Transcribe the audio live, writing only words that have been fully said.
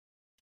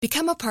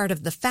Become a part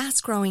of the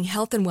fast-growing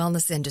health and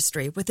wellness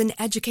industry with an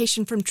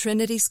education from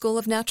Trinity School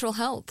of Natural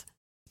Health.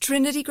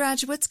 Trinity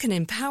graduates can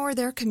empower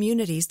their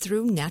communities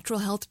through natural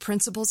health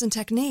principles and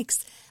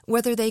techniques,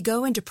 whether they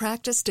go into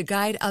practice to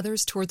guide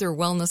others toward their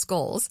wellness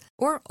goals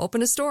or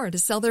open a store to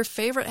sell their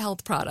favorite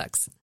health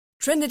products.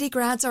 Trinity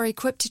grads are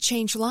equipped to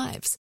change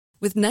lives.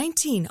 With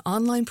 19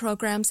 online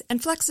programs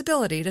and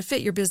flexibility to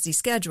fit your busy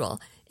schedule,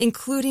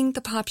 including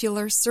the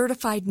popular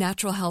Certified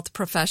Natural Health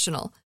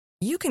Professional,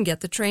 you can get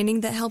the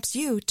training that helps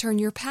you turn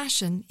your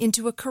passion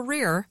into a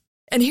career.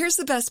 And here's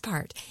the best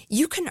part.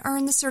 You can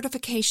earn the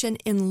certification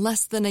in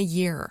less than a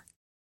year.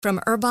 From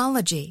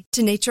herbology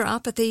to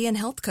naturopathy and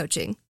health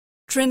coaching,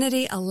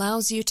 Trinity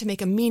allows you to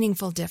make a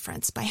meaningful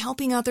difference by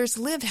helping others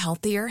live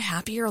healthier,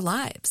 happier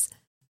lives.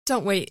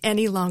 Don't wait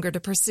any longer to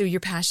pursue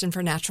your passion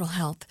for natural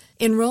health.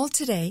 Enroll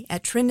today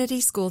at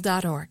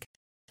trinityschool.org.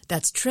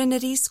 That's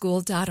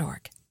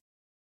trinityschool.org.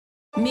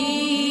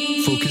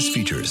 Focus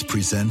Features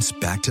presents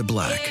Back to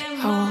Black.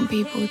 I want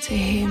people to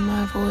hear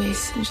my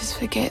voice and just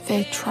forget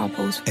their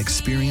troubles.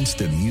 Experience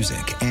the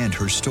music and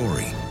her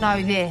story.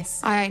 Know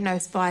this, I ain't no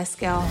Spice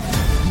Girl.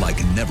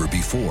 Like never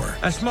before.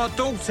 That's my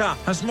daughter.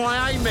 That's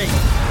my Amy.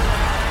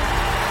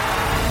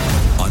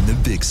 On the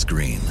big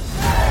screen.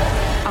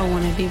 I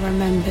want to be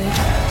remembered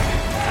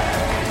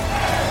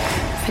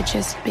for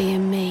just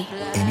being me.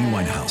 Amy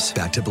Winehouse,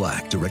 Back to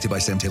Black, directed by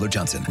Sam Taylor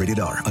Johnson. Rated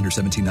R, under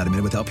 17, not a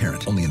minute without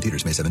parent. Only in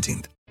theaters May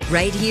 17th.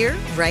 Right here,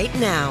 right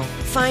now.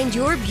 Find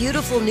your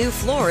beautiful new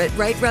floor at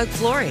Right Rug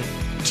Flooring.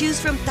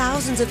 Choose from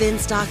thousands of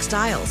in-stock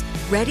styles,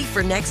 ready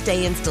for next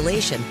day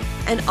installation,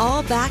 and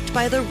all backed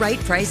by the right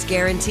price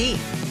guarantee.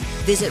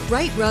 Visit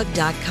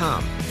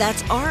rightrug.com.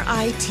 That's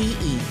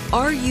RITERUG.com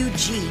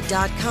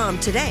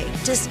today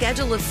to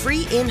schedule a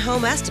free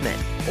in-home estimate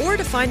or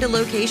to find a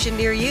location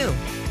near you.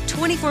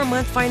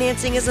 24-month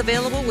financing is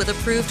available with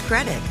approved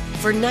credit.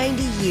 For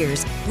 90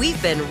 years, we've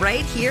been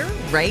right here,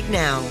 right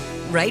now.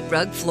 Right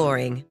Rug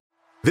Flooring.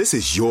 This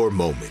is your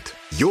moment,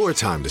 your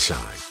time to shine,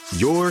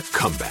 your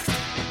comeback.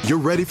 You're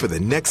ready for the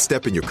next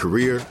step in your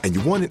career, and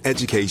you want an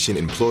education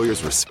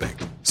employers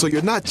respect. So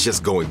you're not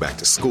just going back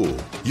to school,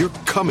 you're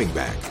coming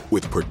back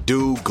with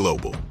Purdue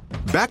Global.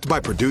 Backed by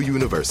Purdue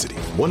University,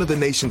 one of the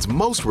nation's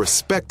most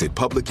respected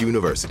public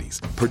universities,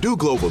 Purdue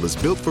Global is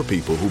built for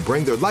people who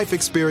bring their life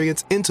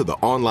experience into the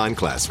online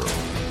classroom.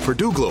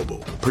 Purdue Global,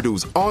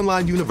 Purdue's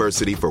online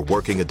university for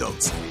working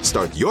adults.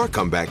 Start your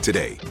comeback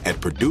today at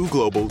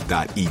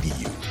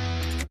purdueglobal.edu.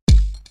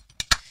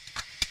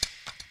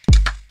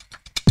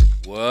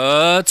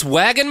 What's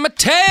wagging my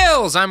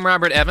tails? I'm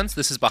Robert Evans.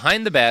 This is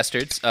Behind the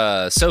Bastards.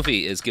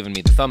 Sophie is giving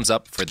me the thumbs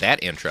up for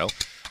that intro.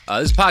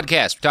 This is a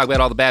podcast. We talk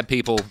about all the bad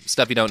people,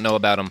 stuff you don't know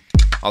about them,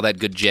 all that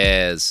good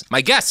jazz.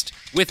 My guest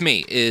with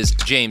me is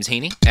James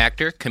Heaney,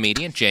 actor,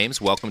 comedian. James,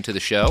 welcome to the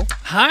show.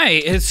 Hi,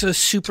 it's a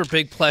super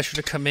big pleasure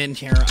to come in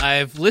here.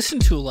 I've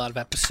listened to a lot of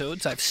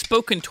episodes. I've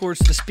spoken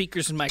towards the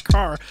speakers in my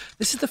car.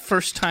 This is the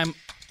first time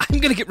I'm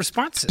going to get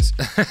responses.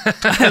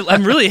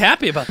 I'm really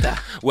happy about that.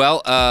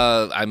 Well,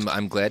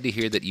 I'm glad to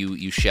hear that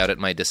you shout at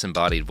my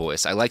disembodied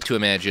voice. I like to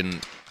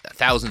imagine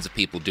thousands of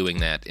people doing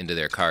that into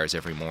their cars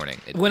every morning.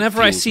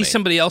 Whenever I see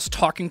somebody else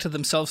talking to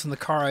themselves in the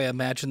car, I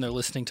imagine they're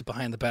listening to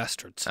Behind the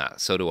Bastards.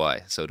 So do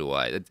I.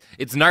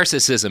 It's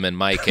narcissism in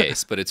my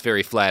case, but it's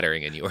very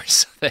flattering in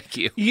yours. Thank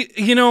you.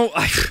 You know,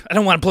 I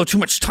don't want to blow too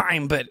much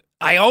time, but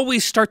I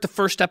always start the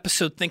first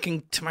episode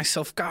thinking to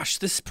myself, gosh,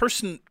 this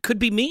person could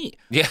be me.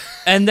 Yeah.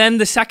 And then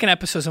the second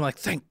episode, I'm like,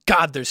 thank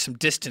God there's some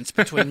distance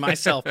between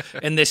myself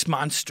and this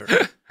monster.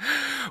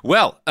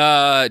 Well,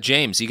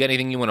 James, you got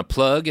anything you want to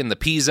plug in the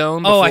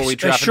P-Zone before we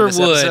drop sure into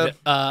this would.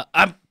 episode?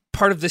 I'm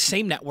part of the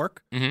same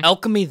network,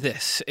 Alchemy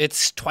This.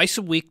 It's twice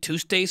a week,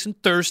 Tuesdays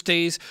and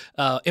Thursdays,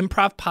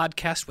 improv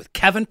podcast with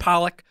Kevin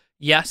Pollak.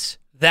 Yes,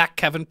 that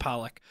Kevin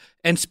Pollak.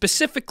 And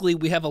specifically,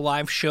 we have a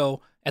live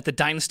show at the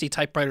Dynasty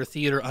Typewriter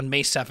Theater on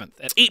May 7th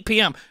at 8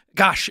 p.m.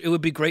 Gosh, it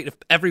would be great if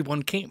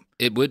everyone came.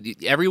 It would.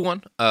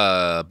 Everyone,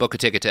 book a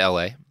ticket to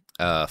L.A.,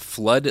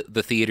 flood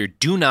the theater.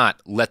 Do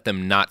not let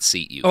them not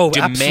seat you. Oh,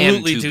 Demand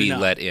absolutely to do be not.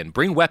 let in.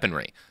 Bring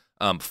weaponry.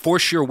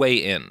 Force your way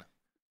in.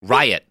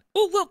 Riot.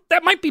 Well,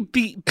 that might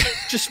be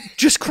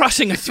just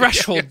crossing a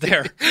threshold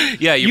there.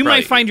 Yeah, you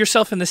might find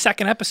yourself in the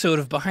second episode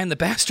of Behind the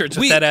Bastards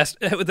with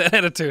that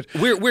attitude.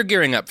 We're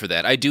gearing up for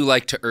that. I do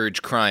like to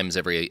urge crimes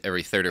every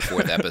third or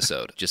fourth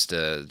episode. just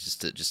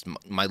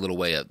my little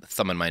way of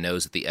thumbing my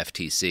nose at the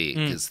FTC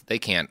because they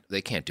can't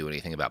do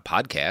anything about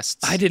podcasts.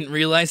 I didn't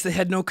realize they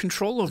had no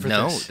control over this.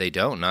 No, they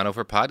don't. Not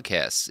over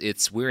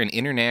podcasts. We're in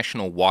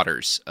international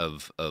waters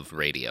of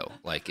radio.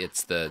 Like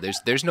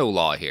there's no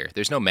law here.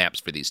 There's no maps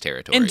for these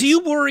territories. And do you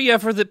worry worry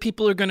ever that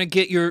people are going to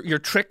get your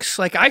tricks?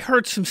 Like, I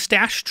heard some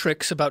stash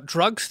tricks about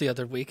drugs the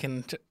other week,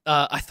 and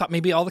I thought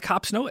maybe all the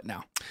cops know it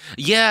now.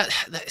 Yeah,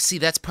 see,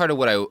 that's part of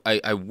what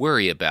I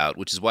worry about,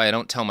 which is why I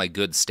don't tell my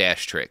good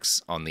stash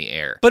tricks on the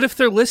air. But if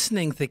they're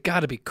listening, they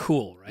got to be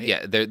cool, right?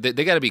 Yeah, they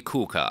got to be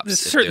cool cops.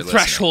 There's a certain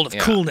threshold of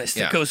coolness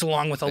that goes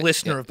along with a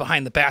listener of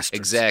Behind the Bastards.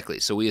 Exactly.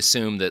 So we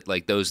assume that,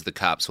 like, those are the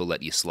cops who will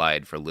let you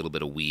slide for a little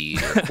bit of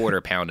weed or a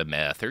quarter pound of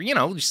meth or,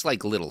 just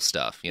like little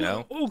stuff,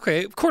 Well,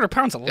 okay, a quarter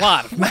pound's a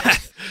lot of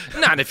meth.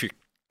 Not if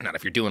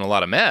you're doing a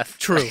lot of meth.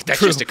 True. That's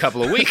just a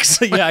couple of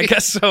weeks. Yeah, I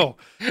guess so.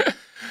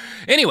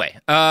 Anyway,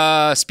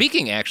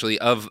 speaking actually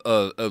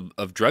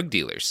of drug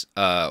dealers,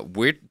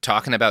 we're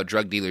talking about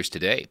drug dealers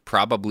today.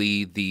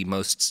 Probably the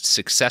most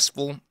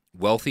successful,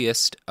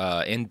 wealthiest,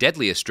 and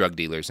deadliest drug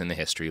dealers in the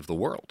history of the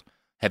world.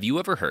 Have you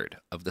ever heard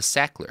of the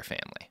Sackler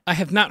family? I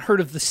have not heard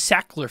of the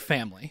Sackler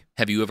family.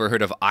 Have you ever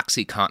heard of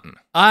OxyContin?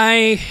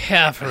 I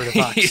have heard of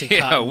OxyContin.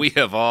 Yeah, we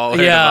have all heard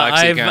of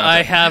OxyContin.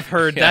 I have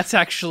heard. Yeah. That's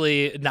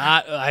actually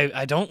not.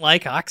 I don't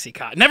like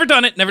OxyContin. Never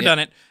done it. Never done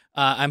it.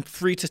 I'm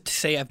free to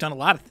say I've done a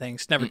lot of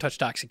things, never touched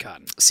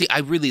OxyContin. See, I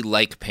really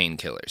like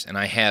painkillers, and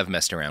I have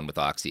messed around with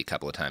Oxy a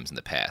couple of times in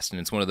the past,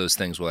 and it's one of those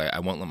things where I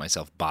won't let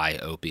myself buy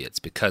opiates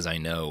because I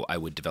know I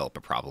would develop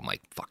a problem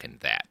like fucking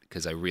that,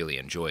 because I really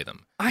enjoy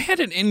them. I had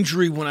an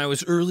injury when I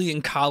was early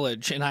in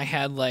college, and I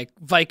had like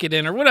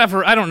Vicodin or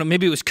whatever, I don't know,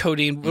 maybe it was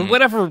codeine,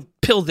 whatever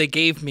pill they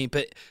gave me,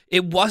 but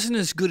it wasn't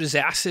as good as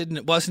acid, and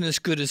it wasn't as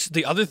good as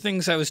the other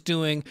things I was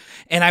doing,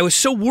 and I was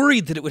so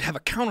worried that it would have a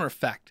counter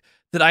effect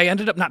that I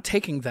ended up not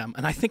taking them,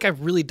 and I think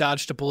I've really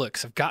dodged a bullet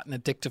because I've got an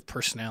addictive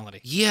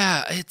personality.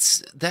 Yeah,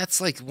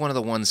 that's like one of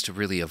the ones to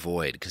really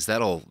avoid, because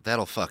that'll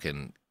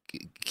fucking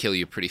kill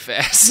you pretty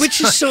fast. Which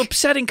is so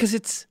upsetting because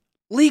it's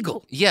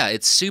legal. Yeah,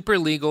 it's super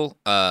legal,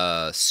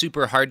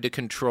 super hard to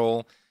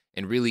control,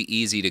 and really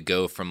easy to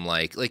go from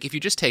like if you're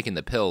just taking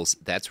the pills,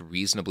 that's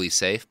reasonably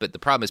safe. But the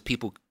problem is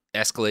people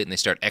escalate and they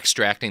start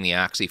extracting the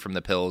oxy from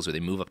the pills, or they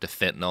move up to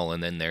fentanyl,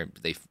 and then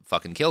they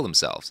fucking kill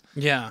themselves.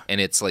 Yeah. And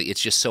it's like, it's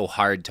just so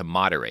hard to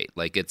moderate.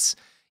 Like, it's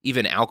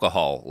even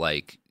alcohol,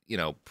 like,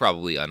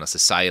 probably on a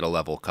societal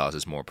level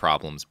causes more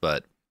problems,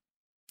 but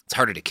it's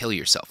harder to kill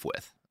yourself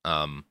with.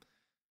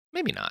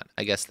 Maybe not.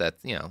 I guess that,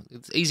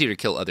 it's easier to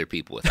kill other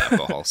people with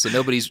alcohol. So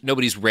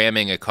nobody's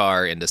ramming a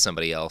car into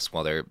somebody else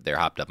while they're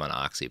hopped up on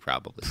oxy,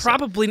 probably.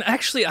 Probably. So.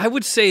 Actually, I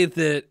would say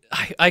that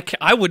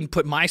I wouldn't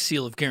put my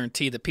seal of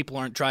guarantee that people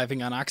aren't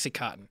driving on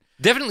OxyContin.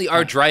 Definitely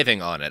are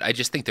driving on it. I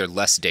just think they're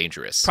less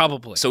dangerous.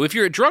 Probably. So if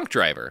you're a drunk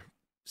driver,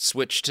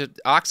 switch to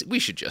oxy. We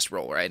should just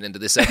roll right into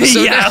this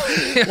episode.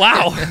 Yeah.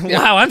 Wow.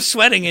 Wow. I'm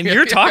sweating and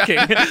you're talking.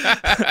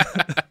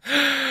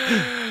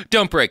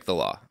 Don't break the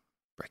law.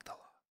 Break the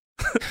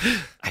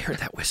law. I heard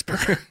that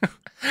whisper.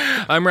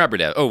 I'm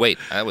Robert Evans. Oh, wait.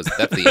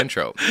 That's the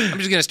intro. I'm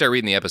just going to start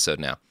reading the episode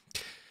now.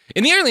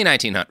 In the early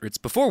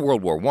 1900s, before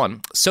World War I,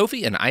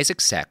 Sophie and Isaac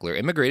Sackler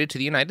immigrated to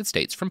the United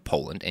States from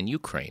Poland and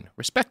Ukraine,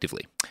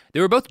 respectively.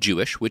 They were both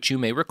Jewish, which you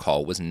may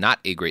recall was not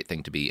a great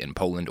thing to be in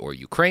Poland or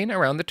Ukraine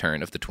around the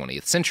turn of the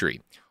 20th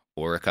century,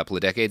 or a couple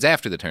of decades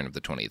after the turn of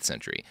the 20th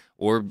century,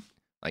 or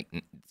like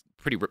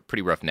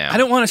pretty rough now. I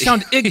don't want to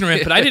sound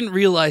ignorant, but I didn't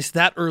realize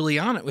that early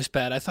on it was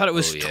bad. I thought it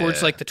was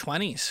towards like the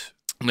 20s.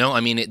 No,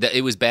 I mean,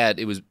 it was bad.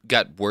 It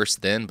got worse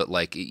then, but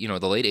like,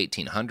 the late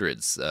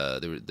 1800s,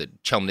 the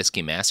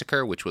Chelmnitsky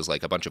Massacre, which was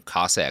like a bunch of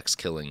Cossacks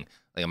killing,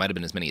 like it might have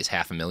been as many as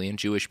 500,000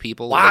 Jewish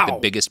people. Wow. Like the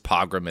biggest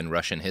pogrom in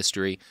Russian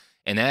history.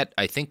 And that,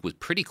 I think, was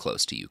pretty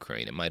close to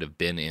Ukraine. It might have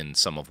been in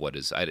some of what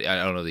is, I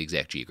don't know the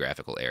exact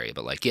geographical area,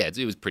 but like, yeah,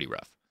 it was pretty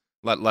rough.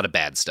 A lot of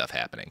bad stuff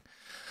happening.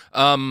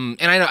 And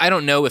I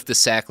don't know if the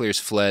Sacklers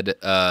fled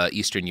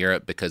Eastern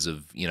Europe because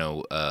of,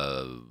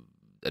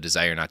 a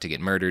desire not to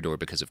get murdered or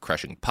because of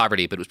crushing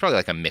poverty, but it was probably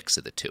like a mix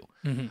of the two.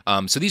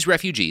 Mm-hmm. So these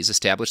refugees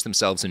established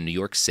themselves in New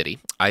York City.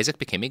 Isaac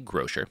became a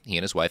grocer. He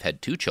and his wife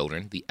had 2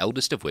 children, the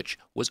eldest of which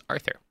was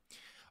Arthur.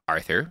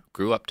 Arthur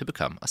grew up to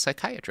become a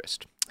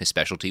psychiatrist. His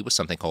specialty was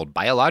something called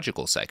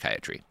biological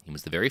psychiatry. He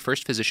was the very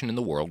first physician in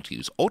the world to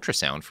use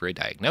ultrasound for a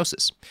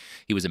diagnosis.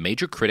 He was a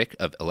major critic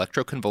of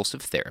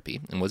electroconvulsive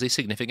therapy and was a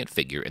significant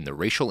figure in the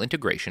racial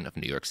integration of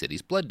New York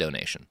City's blood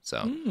donation.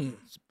 So,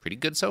 it's pretty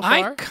good so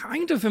far. I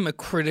kind of am a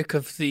critic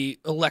of the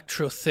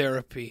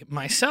electrotherapy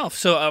myself,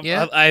 so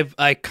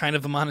I kind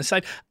of am on his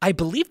side. I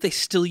believe they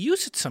still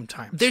use it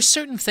sometimes. There's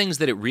certain things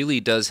that it really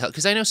does help,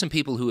 because I know some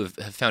people who have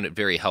found it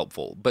very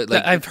helpful. But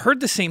like, I've heard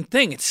the same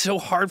thing. It's so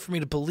hard for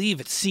me to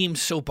believe. It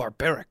seems so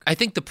barbaric. I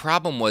think the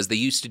problem was they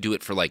used to do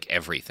it for like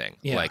everything.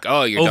 Yeah. Like,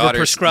 oh, your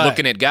daughter's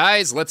looking at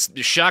guys, let's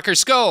shock her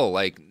skull.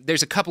 Like,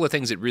 there's a couple of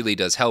things it really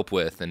does help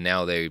with, and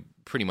now they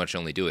pretty much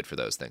only do it for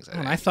those things.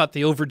 I thought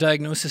the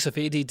overdiagnosis of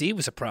ADD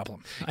was a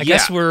problem. I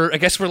guess we're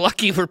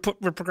lucky we're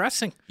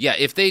progressing. Yeah,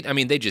 if they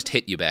just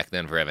hit you back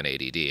then for having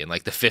ADD in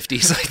like the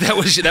 50s. Like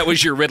that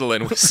was your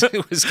Ritalin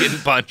was getting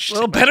punched.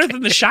 Well, better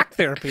than the shock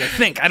therapy, I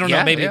think. I don't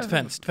know. Maybe it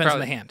depends. Depends on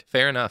the hand.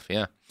 Fair enough.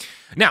 Yeah.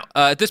 Now,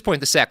 at this point,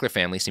 the Sackler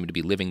family seemed to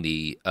be living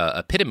the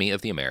epitome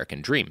of the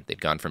American dream.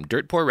 They'd gone from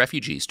dirt-poor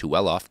refugees to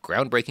well-off,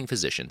 groundbreaking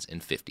physicians in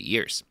 50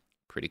 years.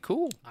 Pretty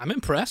cool. I'm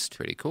impressed.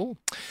 Pretty cool.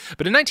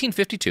 But in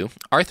 1952,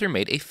 Arthur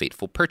made a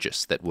fateful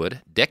purchase that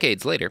would,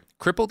 decades later,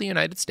 cripple the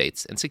United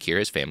States and secure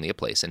his family a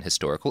place in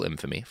historical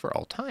infamy for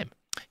all time.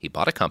 He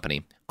bought a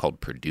company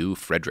called Purdue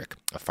Frederick,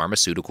 a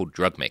pharmaceutical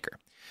drug maker.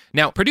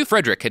 Now, Purdue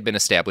Frederick had been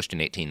established in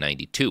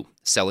 1892,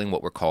 selling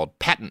what were called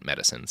patent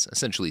medicines,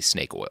 essentially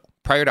snake oil.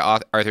 Prior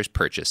to Arthur's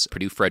purchase,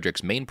 Purdue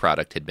Frederick's main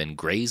product had been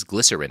Gray's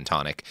Glycerin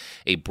Tonic,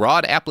 a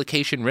broad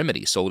application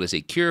remedy sold as a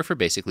cure for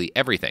basically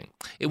everything.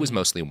 It was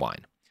mostly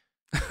wine.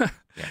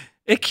 Yeah.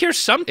 It cures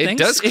some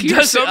things. It does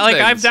cure some like,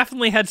 things. I've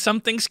definitely had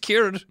some things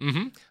cured.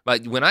 Mm-hmm.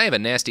 But when I have a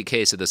nasty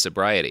case of the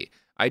sobriety,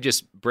 I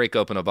just break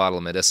open a bottle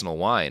of medicinal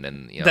wine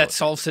and that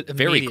solves it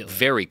immediately.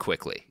 Very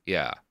quickly.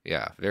 Yeah,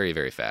 very,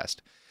 very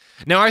fast.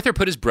 Now, Arthur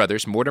put his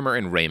brothers, Mortimer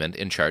and Raymond,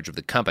 in charge of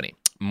the company.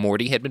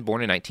 Morty had been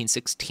born in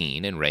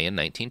 1916 and Ray in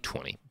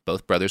 1920.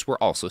 Both brothers were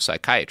also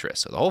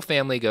psychiatrists, so the whole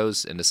family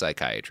goes into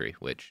psychiatry,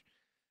 which,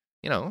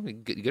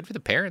 good for the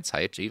parents,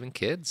 high-achieving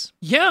kids.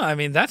 Yeah, I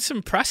mean, that's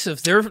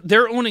impressive.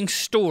 They're owning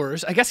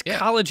stores. I guess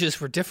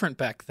colleges were different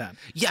back then.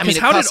 Yeah, I mean,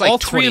 it costs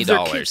like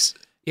 $20.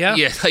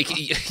 Yeah,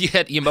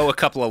 like you mow a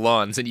couple of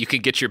lawns and you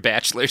can get your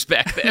bachelor's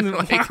back then.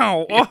 Like,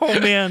 wow! Oh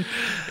man!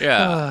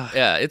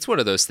 Yeah. It's one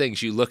of those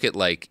things. You look at,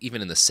 like,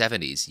 even in the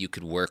 70s, you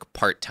could work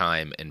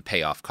part-time and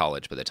pay off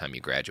college by the time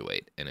you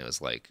graduate, and it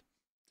was like,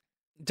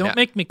 don't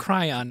make me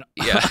cry on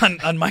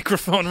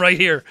microphone right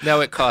here. Now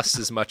it costs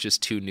as much as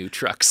 2 new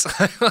trucks,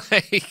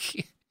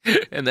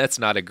 and that's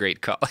not a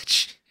great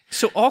college.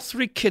 So all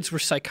 3 kids were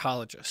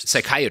psychiatrists.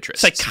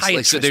 Psychiatrists.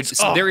 So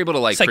they're able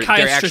to,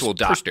 they're actual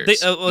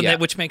doctors.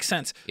 Which makes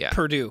sense. Yeah.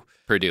 Purdue,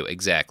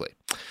 exactly.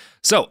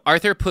 So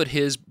Arthur put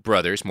his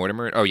brothers,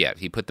 Mortimer,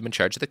 he put them in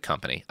charge of the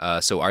company.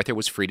 So Arthur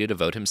was free to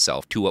devote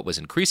himself to what was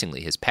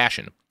increasingly his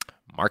passion,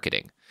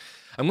 marketing.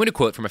 I'm going to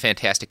quote from a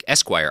fantastic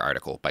Esquire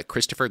article by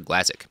Christopher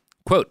Glazick.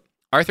 Quote,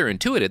 Arthur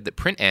intuited that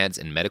print ads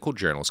in medical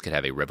journals could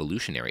have a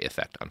revolutionary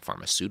effect on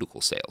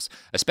pharmaceutical sales,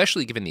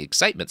 especially given the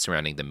excitement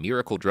surrounding the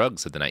miracle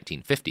drugs of the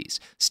 1950s,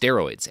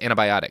 steroids,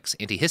 antibiotics,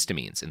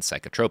 antihistamines, and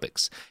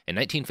psychotropics. In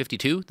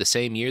 1952, the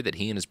same year that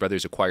he and his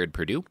brothers acquired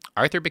Purdue,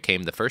 Arthur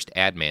became the first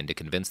ad man to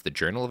convince the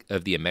Journal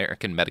of the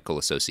American Medical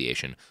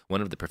Association,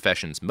 one of the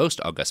profession's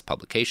most august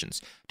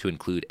publications, to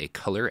include a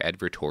color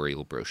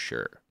advertorial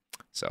brochure.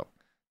 So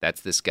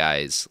that's this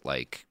guy's,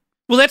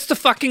 well, that's the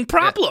fucking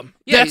problem.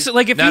 Yeah, that's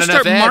like if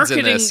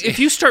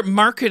you start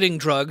marketing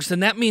drugs,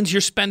 then that means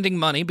you're spending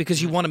money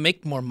because you want to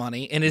make more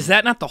money. And is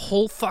that not the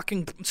whole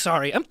fucking?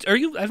 Sorry, I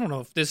don't know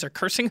if there's a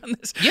cursing on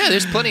this. Yeah,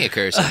 there's plenty of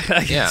cursing.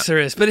 Yes, there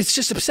is, but it's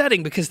just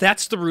upsetting because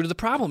that's the root of the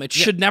problem. It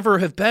should never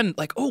have been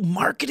like,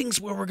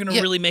 marketing's where we're going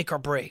to really make or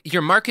break.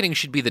 Your marketing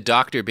should be the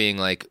doctor being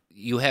like,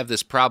 you have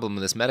this problem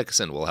and this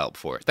medicine will help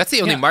for it. That's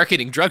the only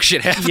marketing drug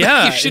should have.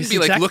 Yeah, you shouldn't be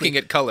looking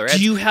at color ads.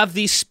 Do you have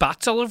these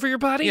spots all over your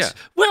bodies? Yeah.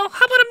 Well,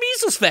 how about a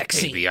measles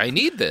vaccine? Maybe I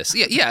need this.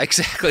 Yeah,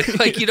 exactly.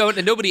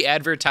 Nobody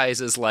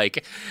advertises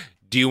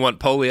do you want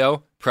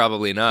polio?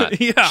 Probably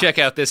not. Yeah. Check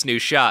out this new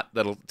shot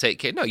that'll take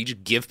care. No, you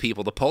just give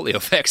people the polio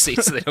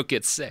vaccine so they don't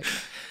get sick.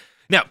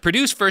 Now,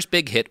 Purdue's first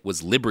big hit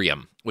was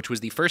Librium, which was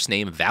the first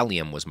name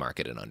Valium was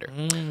marketed under.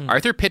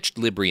 Arthur pitched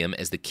Librium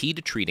as the key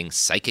to treating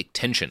psychic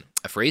tension,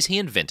 a phrase he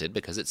invented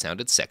because it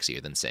sounded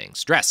sexier than saying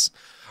stress.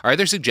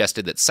 Arthur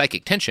suggested that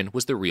psychic tension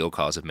was the real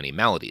cause of many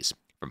maladies,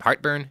 from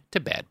heartburn to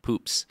bad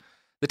poops.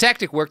 The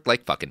tactic worked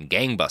like fucking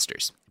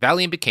gangbusters.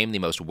 Valium became the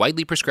most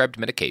widely prescribed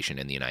medication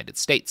in the United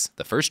States,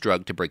 the first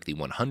drug to break the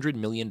 $100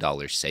 million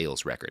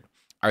sales record.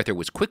 Arthur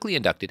was quickly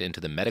inducted into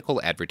the Medical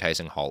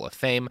Advertising Hall of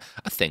Fame,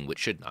 a thing which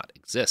should not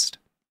exist.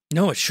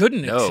 No, it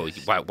shouldn't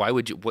exist. Why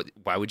would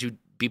you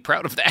be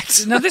proud of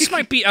that? Now, this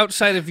might be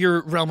outside of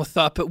your realm of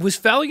thought, but was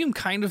Valium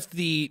kind of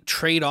the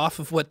trade-off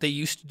of what they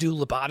used to do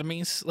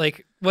lobotomies?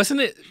 Wasn't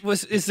it?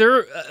 Is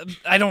there?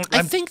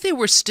 I think they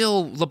were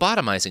still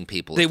lobotomizing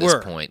people at this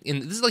point.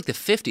 This is like the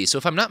 50s, so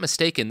if I'm not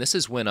mistaken, this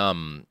is when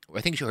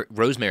I think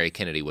Rosemary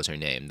Kennedy was her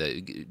name,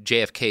 the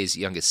JFK's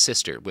youngest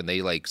sister, when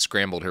they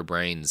scrambled her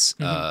brains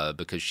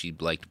because she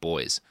liked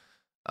boys.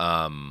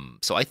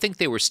 So I think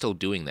they were still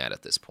doing that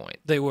at this point.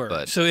 They were.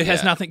 But, so it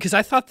has nothing, because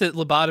I thought that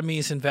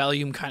lobotomies and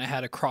Valium kind of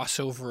had a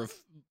crossover of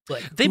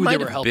they might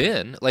have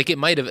been it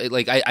might have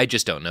I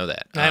just don't know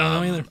that. I don't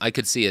know either. I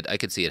could see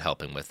it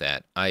helping with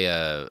that.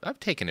 I've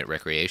taken it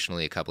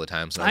recreationally a couple of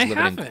times.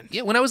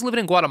 When I was living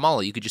in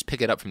Guatemala, you could just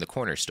pick it up from the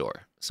corner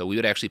store. So we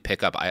would actually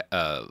pick up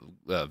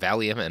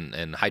Valium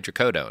and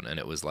hydrocodone, and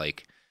it was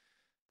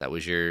that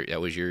was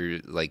your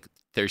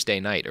Thursday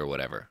night or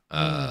whatever.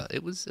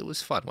 It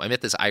was fun. I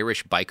met this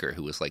Irish biker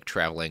who was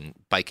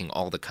biking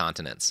all the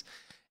continents.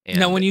 And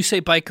now, when you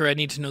say biker, I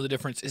need to know the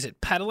difference. Is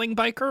it pedaling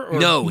biker or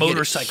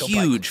motorcycle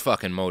biker? Huge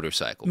fucking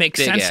motorcycle.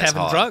 Makes sense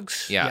having hog.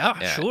 drugs. Yeah,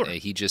 sure.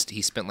 He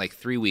spent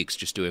 3 weeks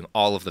just doing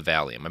all of the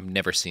Valium. I've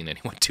never seen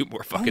anyone do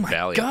more fucking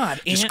Valium.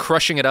 God, just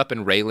crushing it up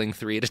and railing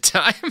 3 at a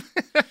time.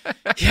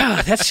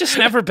 Yeah, that's just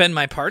never been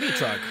my party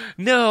drug.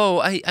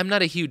 No, I'm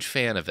not a huge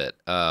fan of it.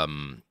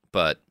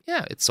 but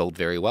yeah, it sold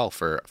very well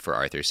for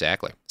Arthur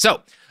Sackler.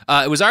 So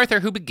it was Arthur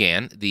who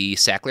began the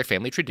Sackler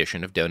family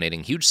tradition of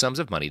donating huge sums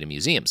of money to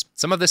museums.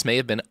 Some of this may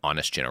have been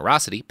honest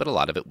generosity, but a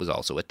lot of it was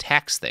also a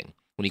tax thing.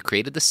 When he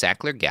created the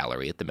Sackler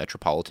Gallery at the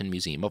Metropolitan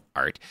Museum of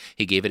Art,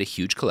 he gave it a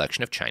huge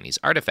collection of Chinese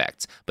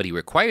artifacts, but he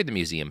required the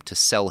museum to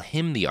sell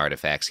him the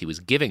artifacts he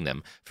was giving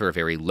them for a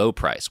very low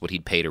price, what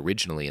he'd paid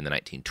originally in the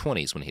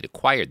 1920s when he'd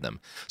acquired them,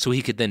 so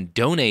he could then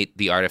donate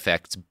the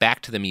artifacts back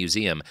to the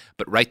museum,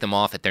 but write them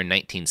off at their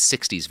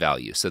 1960s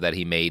value, so that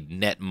he made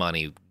net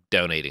money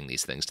donating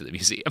these things to the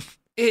museum.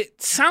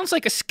 It sounds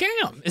like a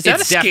scam. Is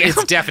that a scam?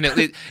 It's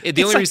definitely.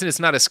 The only reason it's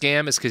not a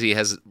scam is because he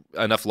has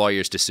enough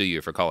lawyers to sue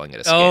you for calling it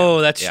a scam.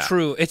 Oh, that's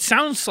true. It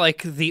sounds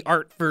like the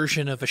art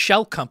version of a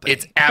shell company.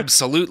 It's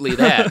absolutely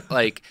that.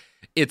 Like,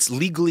 it's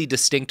legally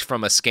distinct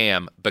from a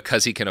scam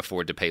because he can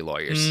afford to pay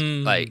lawyers.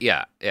 Like,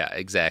 yeah,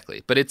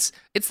 exactly. But it's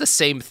the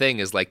same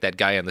thing as like that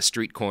guy on the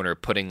street corner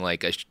putting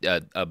like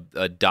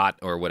a dot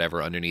or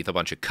whatever underneath a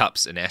bunch of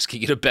cups and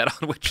asking you to bet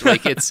on which.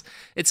 Like, it's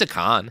a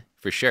con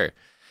for sure.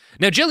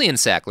 Now, Jillian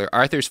Sackler,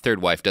 Arthur's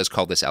third wife, does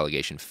call this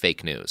allegation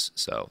fake news,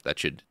 so that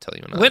should tell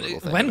you another little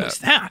thing. When was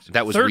that?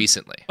 That was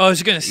recently. Oh, I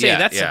was going to say,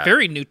 that's a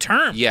very new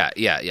term. Yeah,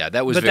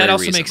 that was but very that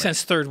also recently. Makes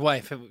sense, third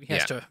wife.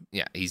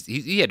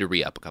 He had to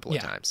re-up a couple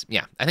of times.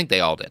 Yeah, I think they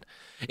all did.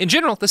 In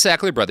general, the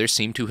Sackler brothers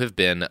seem to have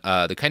been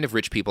the kind of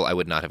rich people I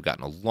would not have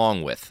gotten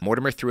along with.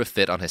 Mortimer threw a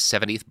fit on his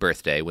 70th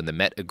birthday when the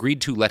Met agreed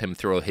to let him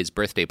throw his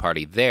birthday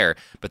party there,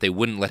 but they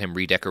wouldn't let him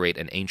redecorate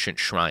an ancient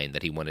shrine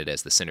that he wanted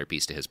as the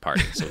centerpiece to his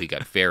party, so he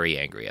got very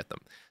angry at them.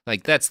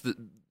 Like, that's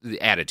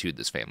the attitude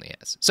this family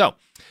has. So,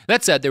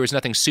 that said, there was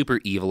nothing super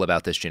evil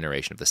about this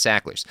generation of the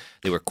Sacklers.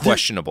 They were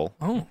questionable.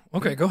 Oh,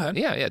 okay, go ahead.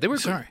 Yeah, they were.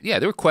 Sorry. Yeah,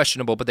 they were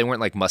questionable, but they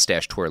weren't like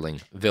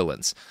mustache-twirling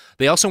villains.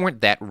 They also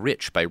weren't that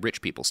rich by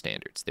rich people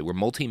standards. They were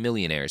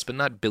multi-millionaires, but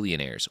not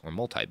billionaires or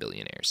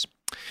multi-billionaires.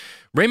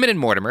 Raymond and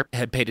Mortimer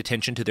had paid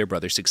attention to their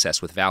brother's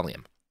success with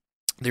Valium.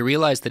 They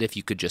realized that if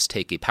you could just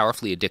take a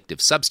powerfully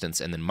addictive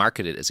substance and then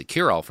market it as a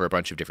cure-all for a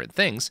bunch of different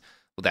things,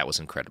 well, that was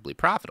incredibly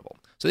profitable.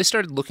 So they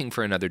started looking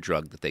for another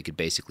drug that they could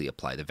basically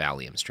apply the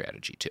Valium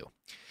strategy to.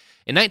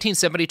 In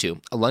 1972,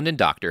 a London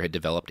doctor had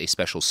developed a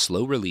special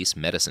slow-release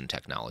medicine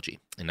technology.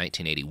 In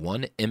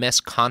 1981,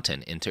 MS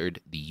Contin entered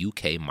the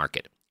UK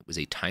market. It was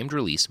a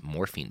timed-release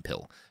morphine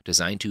pill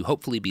designed to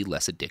hopefully be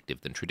less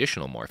addictive than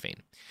traditional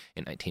morphine.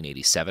 In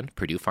 1987,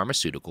 Purdue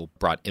Pharmaceutical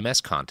brought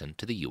MS Contin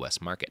to the U.S.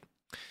 market.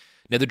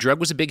 Now, the drug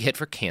was a big hit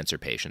for cancer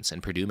patients,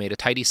 and Purdue made a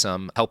tidy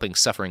sum helping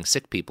suffering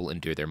sick people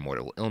endure their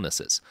mortal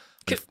illnesses.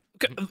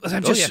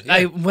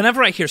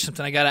 Whenever I hear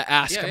something, I got to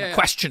ask. I'm a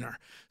questioner.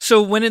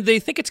 So when they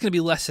think it's going to be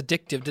less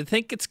addictive, do they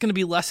think it's going to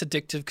be less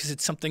addictive because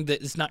it's something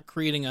that is not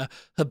creating a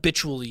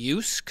habitual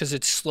use because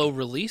it's slow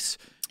release?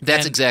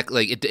 That's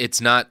exactly like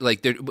it's not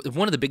like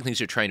one of the big things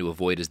they're trying to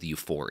avoid is the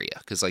euphoria,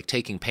 because like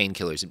taking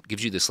painkillers, it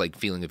gives you this like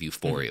feeling of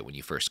euphoria when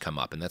you first come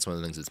up, and that's one of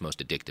the things that's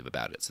most addictive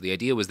about it. So the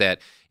idea was that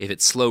if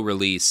it's slow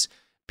release,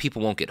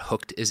 people won't get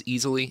hooked as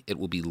easily. It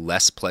will be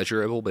less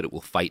pleasurable, but it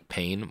will fight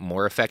pain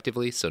more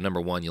effectively. So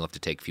number one, you'll have to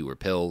take fewer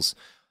pills,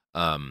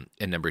 and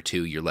number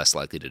two, you're less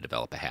likely to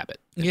develop a habit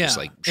than just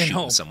like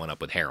shooting someone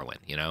up with heroin.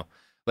 You know,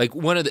 like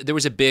there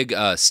was a big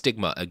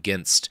stigma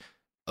against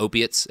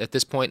opiates at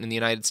this point in the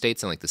United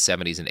States in like the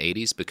 70s and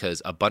 80s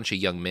because a bunch of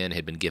young men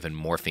had been given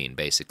morphine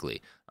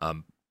basically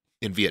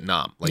in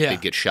Vietnam. Like they'd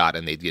get shot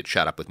and they'd get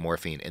shot up with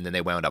morphine, and then they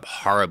wound up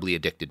horribly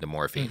addicted to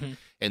morphine. Mm-hmm.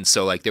 And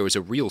so like there was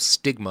a real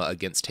stigma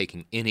against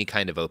taking any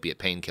kind of opiate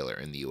painkiller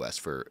in the US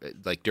for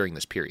like during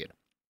this period.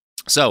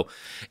 So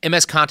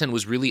MS Contin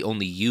was really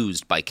only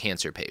used by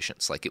cancer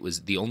patients. Like it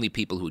was the only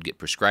people who would get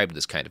prescribed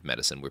this kind of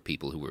medicine were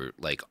people who were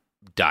like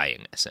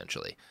dying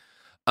essentially.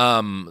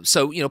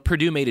 So, you know,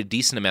 Purdue made a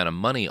decent amount of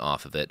money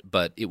off of it,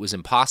 but it was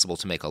impossible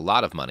to make a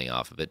lot of money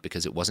off of it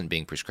because it wasn't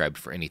being prescribed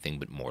for anything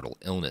but mortal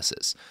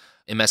illnesses.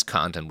 MS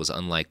Contin was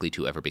unlikely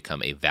to ever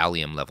become a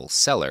Valium-level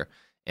seller,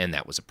 and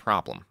that was a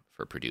problem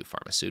for Purdue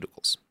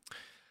Pharmaceuticals.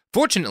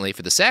 Fortunately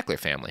for the Sackler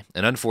family,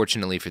 and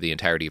unfortunately for the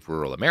entirety of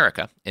rural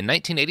America, in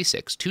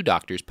 1986, two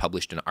doctors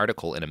published an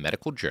article in a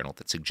medical journal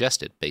that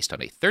suggested, based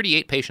on a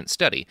 38-patient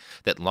study,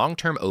 that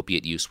long-term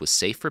opiate use was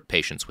safe for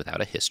patients without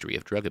a history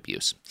of drug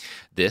abuse.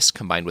 This,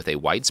 combined with a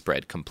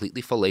widespread,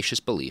 completely fallacious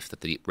belief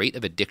that the rate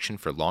of addiction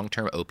for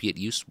long-term opiate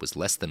use was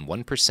less than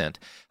 1%,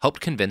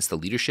 helped convince the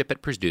leadership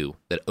at Purdue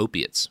that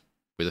opiates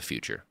were the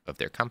future of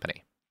their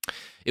company.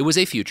 It was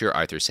a future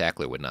Arthur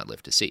Sackler would not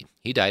live to see.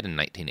 He died in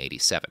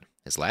 1987.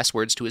 His last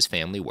words to his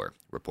family were,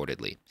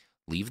 reportedly,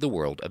 "Leave the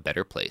world a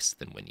better place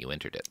than when you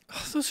entered it."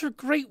 Oh, those are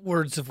great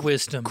words of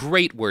wisdom.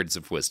 Great words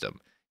of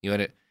wisdom. You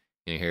want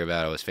to hear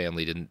about how his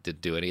family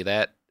didn't do any of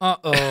that?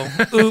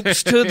 Uh-oh.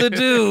 Oops to the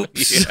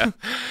dupes. Yeah.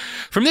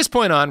 From this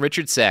point on,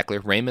 Richard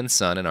Sackler, Raymond's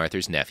son and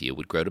Arthur's nephew,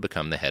 would grow to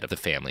become the head of the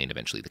family and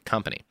eventually the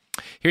company.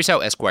 Here's how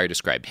Esquire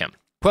described him.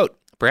 Quote,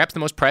 Perhaps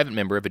the most private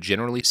member of a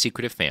generally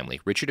secretive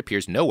family, Richard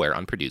appears nowhere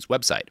on Purdue's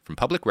website. From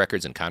public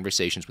records and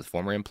conversations with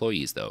former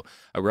employees, though,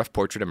 a rough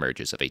portrait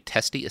emerges of a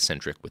testy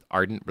eccentric with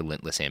ardent,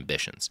 relentless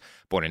ambitions.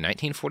 Born in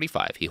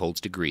 1945, he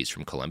holds degrees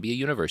from Columbia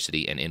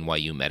University and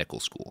NYU Medical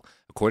School.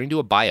 According to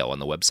a bio on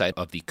the website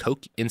of the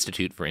Koch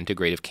Institute for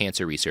Integrative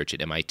Cancer Research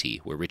at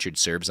MIT, where Richard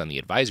serves on the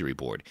advisory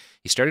board,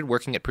 he started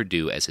working at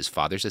Purdue as his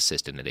father's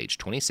assistant at age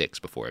 26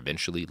 before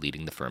eventually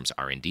leading the firm's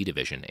R&D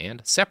division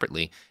and,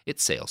 separately,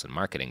 its sales and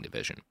marketing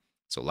division.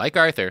 So like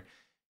Arthur,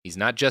 he's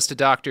not just a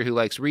doctor who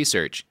likes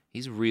research.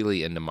 He's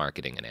really into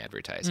marketing and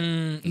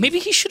advertising. Maybe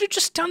he should have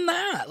just done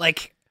that.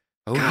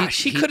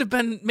 He could have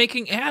been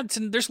making ads,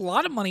 and there's a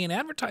lot of money in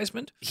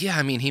advertisement. Yeah,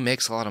 I mean, he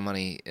makes a lot of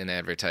money in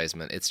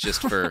advertisement. It's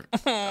just for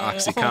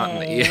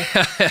OxyContin.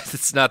 Yeah,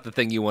 it's not the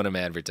thing you want him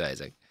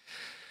advertising.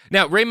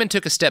 Now, Raymond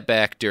took a step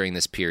back during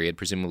this period,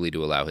 presumably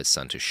to allow his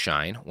son to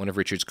shine. One of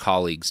Richard's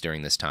colleagues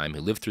during this time, who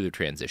lived through the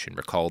transition,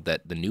 recalled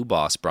that the new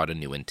boss brought a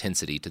new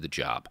intensity to the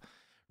job.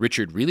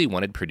 Richard really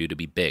wanted Purdue to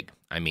be big.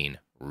 I mean,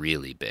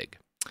 really big.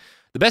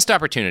 The best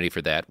opportunity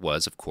for that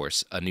was, of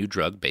course, a new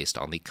drug based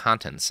on the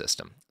Contin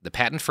system. The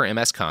patent for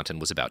MS Contin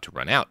was about to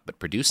run out, but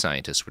Purdue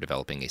scientists were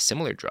developing a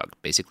similar drug,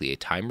 basically a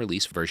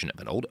time-release version of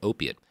an old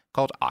opiate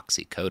called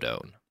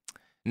oxycodone.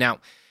 Now,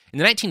 in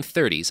the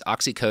 1930s,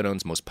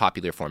 oxycodone's most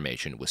popular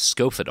formation was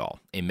Scofidol,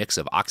 a mix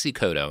of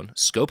oxycodone,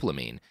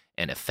 scopolamine,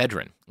 and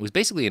ephedrine. It was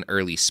basically an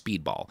early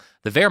speedball.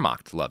 The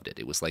Wehrmacht loved it.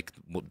 It was like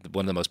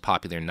one of the most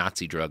popular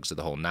Nazi drugs of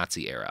the whole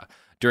Nazi era.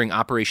 During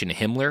Operation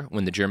Himmler,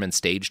 when the Germans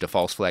staged a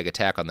false flag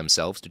attack on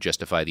themselves to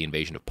justify the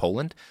invasion of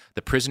Poland,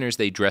 the prisoners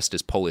they dressed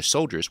as Polish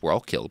soldiers were all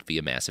killed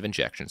via massive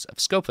injections of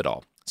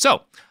Scofidol.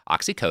 So,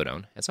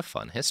 oxycodone has a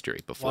fun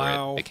history before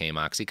it became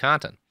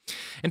OxyContin.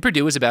 And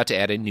Purdue is about to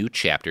add a new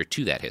chapter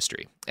to that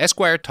history.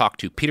 Esquire talked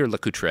to Peter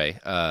Lecoutre,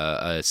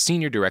 a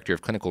senior director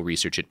of clinical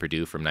research at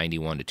Purdue from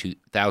 1991 to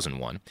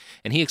 2001,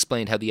 and he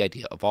explained how the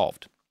idea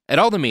evolved. At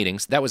all the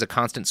meetings, that was a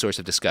constant source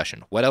of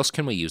discussion. What else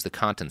can we use the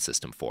Contin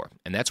system for?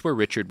 And that's where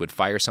Richard would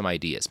fire some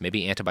ideas,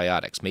 maybe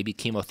antibiotics, maybe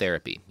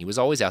chemotherapy. He was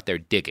always out there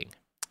digging.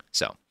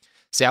 So,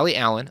 Sally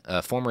Allen,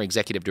 a former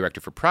executive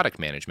director for product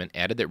management,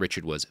 added that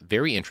Richard was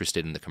very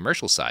interested in the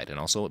commercial side and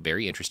also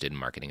very interested in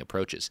marketing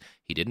approaches.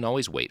 He didn't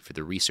always wait for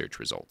the research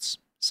results.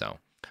 So,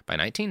 by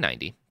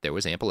 1990, there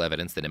was ample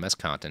evidence that MS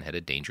Contin had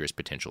a dangerous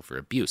potential for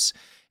abuse.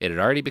 It had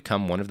already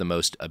become one of the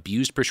most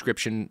abused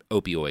prescription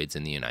opioids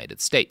in the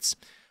United States.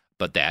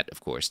 But that, of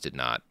course, did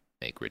not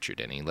make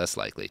Richard any less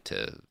likely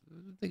to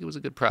think it was a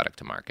good product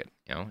to market.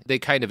 You know, they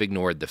kind of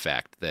ignored the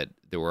fact that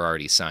there were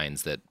already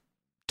signs that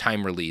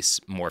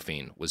time-release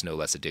morphine was no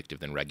less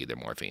addictive than regular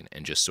morphine,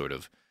 and just sort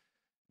of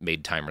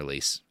made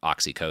time-release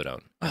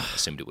oxycodone.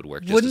 Assumed it would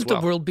work just Wouldn't as well.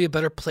 the world be a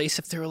better place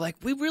if they were like,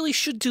 we really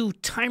should do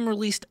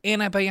time-released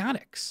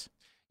antibiotics?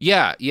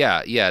 Yeah.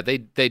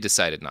 They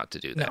decided not to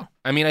do that. No.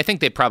 I mean, I think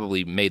they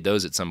probably made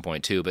those at some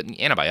point too, but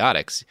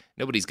antibiotics,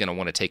 nobody's going to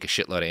want to take a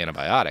shitload of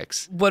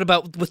antibiotics. What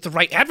about with the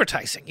right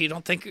advertising? You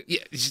don't think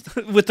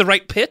with the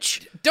right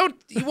pitch?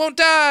 You won't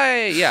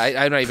die.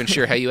 Yeah, I'm not even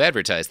sure how you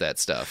advertise that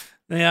stuff.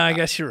 Yeah, I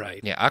guess you're right.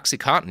 Yeah,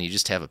 OxyContin, you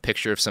just have a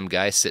picture of some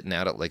guy sitting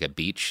out at like a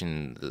beach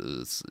and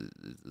it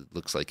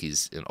looks like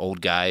he's an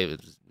old guy with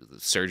a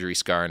surgery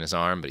scar on his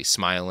arm, but he's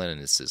smiling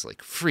and it says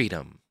like,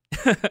 freedom,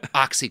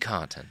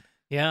 OxyContin.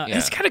 Yeah, and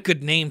it's got a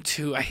good name,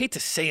 too. I hate to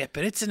say it,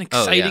 but it's an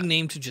exciting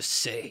name to just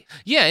say.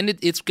 Yeah, and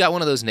it's got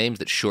one of those names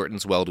that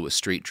shortens well to a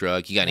street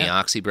drug. You got any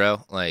Oxy,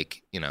 bro?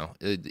 Like, you know,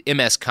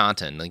 MS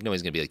Contin. Like,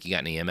 nobody's going to be like, you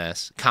got any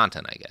MS?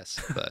 Contin, I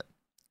guess. But,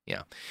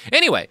 yeah.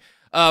 Anyway,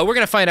 we're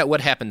going to find out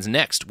what happens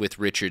next with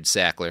Richard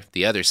Sackler,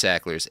 the other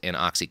Sacklers, and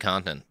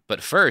OxyContin.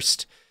 But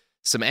first,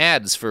 some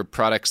ads for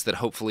products that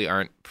hopefully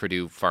aren't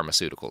Purdue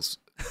Pharmaceuticals.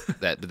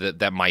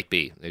 that might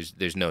be.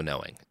 There's no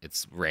knowing.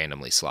 It's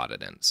randomly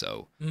slotted in.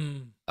 So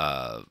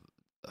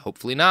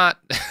hopefully not.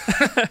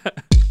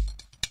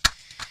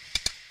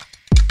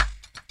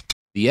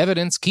 The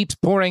evidence keeps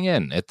pouring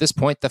in. At this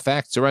point, the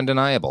facts are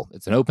undeniable.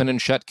 It's an open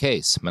and shut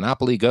case.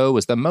 Monopoly Go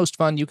is the most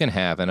fun you can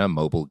have in a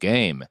mobile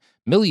game.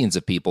 Millions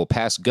of people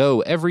pass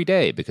Go every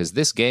day because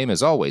this game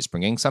is always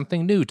bringing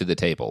something new to the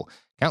table.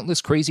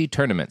 Countless crazy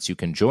tournaments you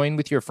can join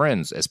with your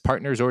friends as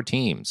partners or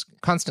teams.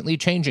 Constantly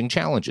changing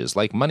challenges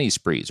like money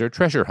sprees or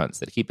treasure hunts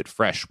that keep it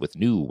fresh with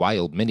new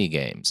wild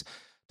mini-games.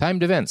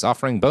 Timed events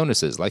offering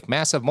bonuses like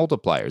massive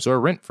multipliers or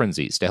rent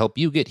frenzies to help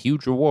you get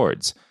huge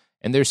rewards.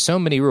 And there's so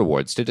many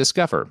rewards to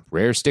discover.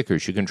 Rare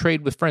stickers you can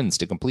trade with friends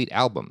to complete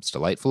albums,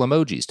 delightful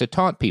emojis to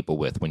taunt people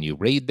with when you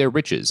raid their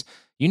riches,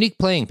 unique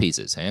playing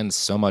pieces, and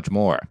so much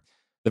more.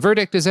 The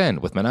verdict is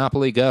in with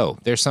Monopoly Go.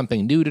 There's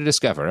something new to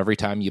discover every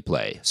time you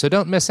play. So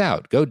don't miss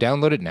out. Go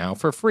download it now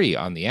for free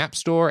on the App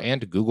Store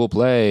and Google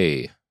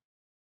Play.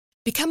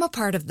 Become a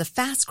part of the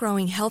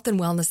fast-growing health and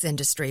wellness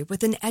industry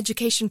with an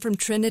education from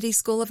Trinity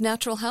School of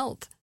Natural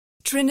Health.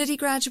 Trinity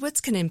graduates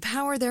can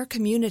empower their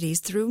communities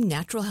through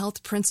natural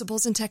health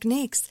principles and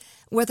techniques,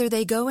 whether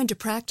they go into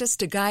practice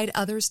to guide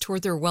others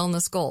toward their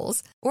wellness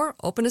goals or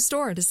open a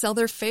store to sell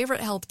their favorite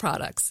health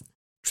products.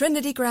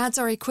 Trinity grads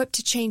are equipped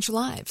to change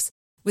lives.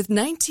 With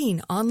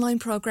 19 online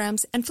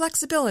programs and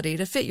flexibility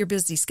to fit your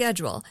busy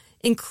schedule,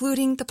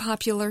 including the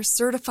popular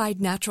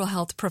Certified Natural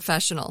Health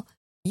Professional,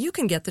 you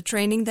can get the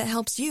training that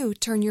helps you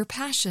turn your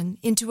passion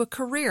into a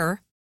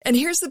career. And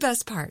here's the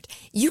best part.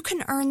 You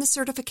can earn the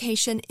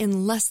certification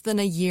in less than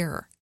a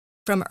year.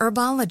 From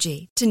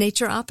herbology to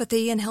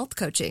naturopathy and health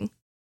coaching,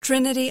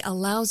 Trinity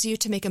allows you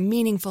to make a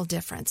meaningful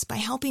difference by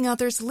helping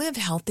others live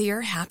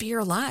healthier,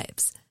 happier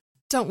lives.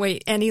 Don't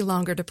wait any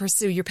longer to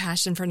pursue your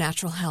passion for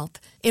natural health.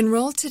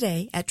 Enroll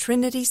today at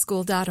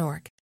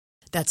trinityschool.org.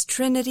 That's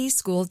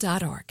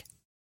trinityschool.org.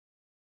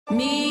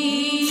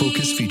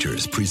 Focus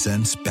Features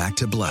presents Back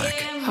to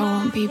Black. I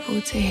want people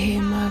to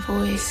hear my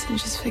voice and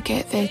just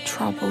forget their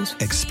troubles.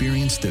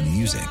 Experience the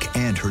music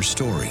and her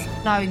story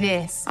Know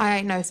this, I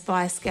ain't no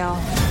Spice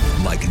Girl.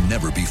 like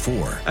never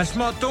before. That's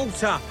my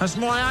daughter. That's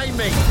my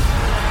Amy.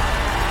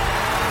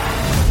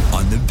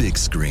 On the big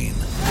screen.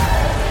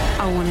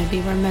 I want to be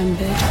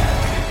remembered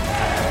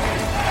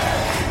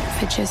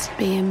for just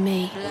being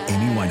me.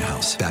 Amy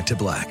Winehouse, Back to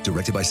Black,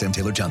 directed by Sam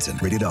Taylor Johnson.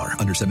 Rated R,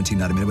 under 17,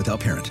 not a minute without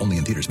parent. Only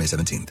in theaters May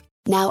 17th.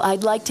 Now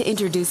I'd like to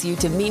introduce you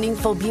to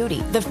Meaningful Beauty,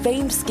 the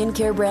famed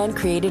skincare brand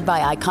created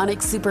by iconic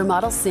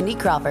supermodel Cindy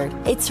Crawford.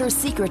 It's her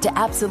secret to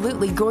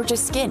absolutely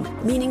gorgeous skin.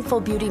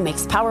 Meaningful Beauty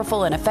makes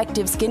powerful and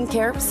effective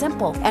skincare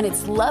simple, and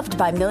it's loved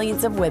by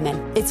millions of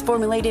women. It's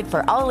formulated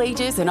for all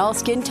ages and all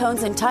skin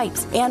tones and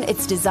types, and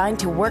it's designed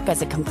to work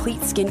as a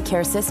complete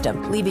skincare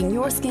system, leaving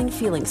your skin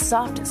feeling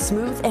soft,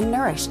 smooth, and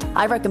nourished.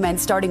 I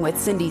recommend starting with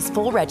Cindy's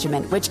full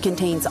regimen, which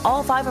contains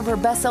all 5 of her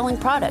best-selling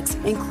products,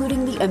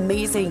 including the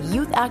amazing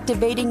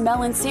youth-activating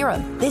Melon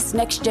Serum. This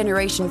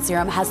next-generation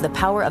serum has the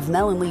power of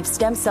melon leaf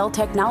stem cell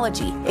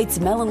technology. It's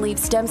melon leaf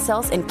stem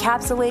cells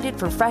encapsulated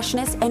for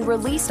freshness and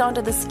released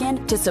onto the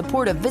skin to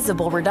support a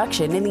visible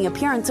reduction in the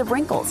appearance of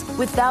wrinkles.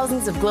 With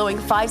thousands of glowing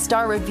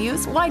 5-star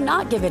reviews, why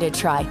not give it a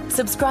try?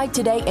 Subscribe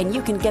today and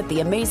you can get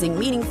the amazing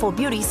Meaningful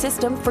Beauty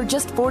system for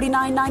just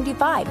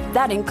 $49.95.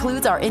 That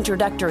includes our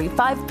introductory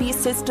 5-piece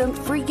system,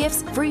 free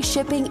gifts, free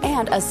shipping,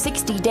 and a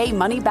 60-day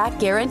money-back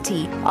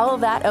guarantee. All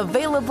of that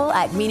available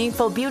at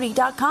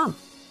meaningfulbeauty.com.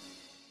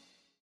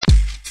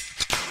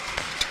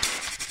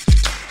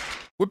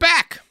 We're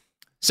back.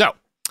 So,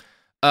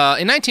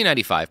 in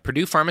 1995,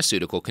 Purdue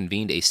Pharmaceutical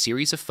convened a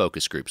series of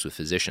focus groups with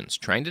physicians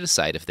trying to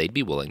decide if they'd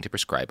be willing to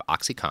prescribe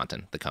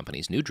OxyContin, the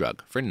company's new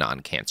drug, for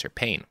non-cancer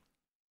pain.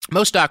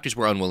 Most doctors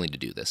were unwilling to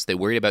do this. They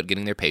worried about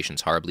getting their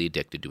patients horribly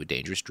addicted to a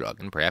dangerous drug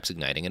and perhaps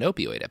igniting an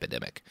opioid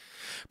epidemic.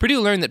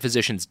 Purdue learned that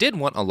physicians did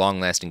want a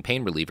long-lasting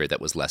pain reliever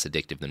that was less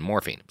addictive than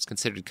morphine. It was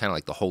considered kind of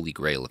like the holy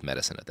grail of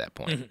medicine at that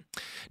point. Mm-hmm.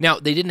 Now,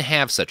 they didn't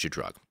have such a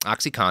drug.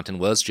 OxyContin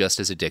was just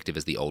as addictive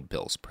as the old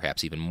pills,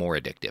 perhaps even more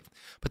addictive.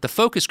 But the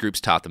focus groups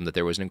taught them that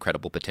there was an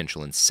incredible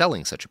potential in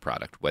selling such a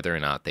product, whether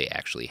or not they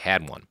actually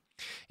had one.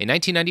 In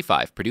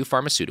 1995, Purdue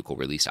Pharmaceutical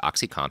released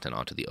OxyContin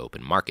onto the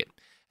open market.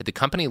 At the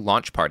company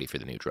launch party for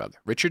the new drug,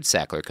 Richard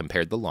Sackler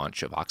compared the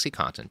launch of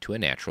OxyContin to a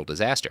natural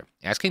disaster,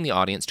 asking the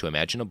audience to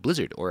imagine a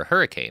blizzard or a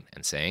hurricane,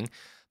 and saying,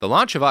 "The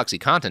launch of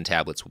OxyContin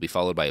tablets will be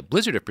followed by a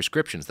blizzard of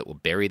prescriptions that will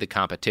bury the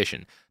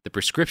competition. The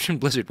prescription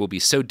blizzard will be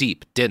so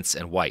deep, dense,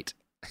 and white."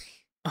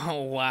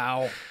 Oh,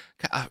 wow.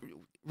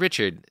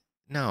 Richard,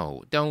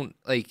 no, don't,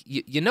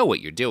 you know what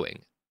you're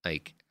doing.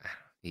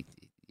 You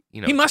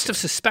know. He must have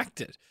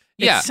suspected.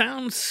 Yeah.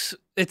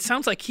 It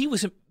sounds like he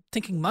was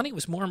thinking money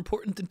was more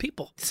important than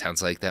people.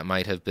 Sounds like that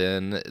might have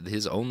been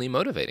his only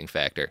motivating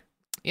factor.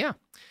 Yeah.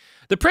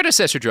 The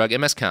predecessor drug,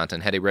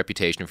 MS-Contin, had a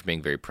reputation for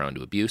being very prone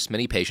to abuse.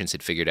 Many patients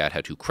had figured out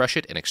how to crush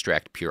it and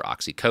extract pure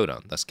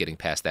oxycodone, thus getting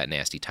past that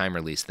nasty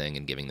time-release thing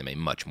and giving them a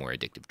much more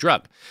addictive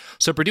drug.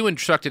 So Purdue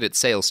instructed its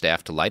sales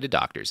staff to lie to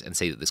doctors and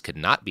say that this could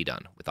not be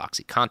done with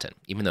OxyContin,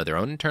 even though their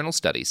own internal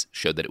studies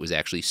showed that it was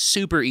actually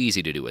super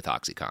easy to do with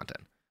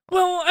OxyContin.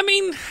 Well, I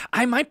mean,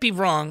 I might be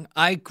wrong.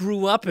 I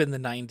grew up in the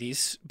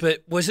 90s,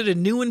 but was it a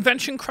new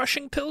invention,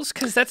 crushing pills?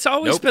 Because that's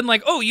always been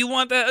like, oh, you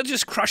want that?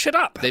 Just crush it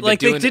up. They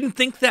didn't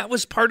think that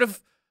was part of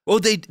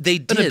they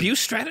did. An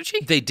abuse strategy?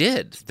 They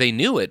did. They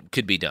knew it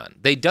could be done.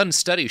 They'd done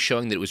studies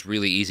showing that it was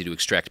really easy to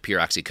extract pure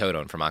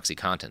oxycodone from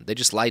OxyContin. They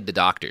just lied to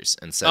doctors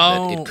and said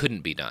that it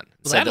couldn't be done.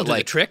 Well, that'll do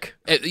the trick.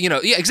 Yeah,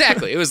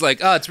 exactly. It was like,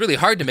 it's really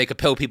hard to make a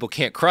pill people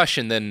can't crush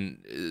and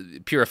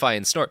then purify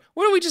and snort.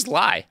 Why don't we just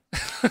lie?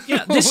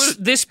 Yeah,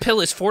 this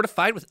pill is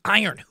fortified with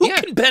iron. Who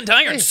can bend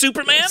iron?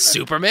 Superman?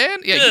 Superman?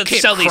 Yeah, you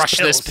can't crush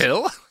this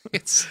pill.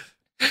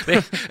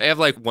 They have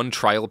one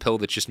trial pill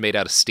that's just made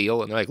out of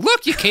steel, and they're like,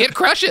 look, you can't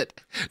crush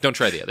it. Don't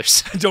try the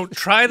others. Don't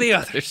try the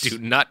others. Do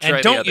not try the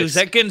others. And don't use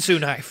that Ginsu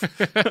knife.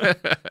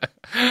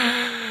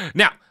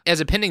 Now, as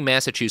a pending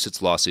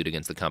Massachusetts lawsuit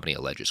against the company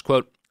alleges,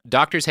 quote,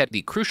 doctors had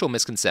the crucial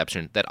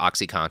misconception that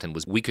OxyContin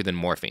was weaker than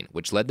morphine,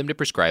 which led them to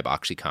prescribe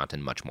OxyContin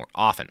much more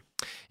often.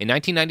 In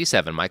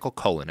 1997, Michael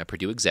Cullen, a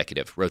Purdue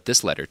executive, wrote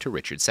this letter to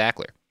Richard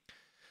Sackler.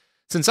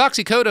 Since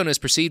oxycodone is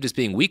perceived as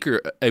being a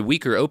weaker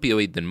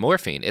opioid than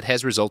morphine, it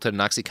has resulted in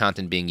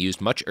OxyContin being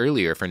used much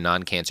earlier for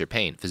non-cancer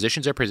pain.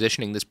 Physicians are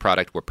positioning this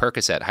product where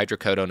Percocet,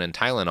 hydrocodone, and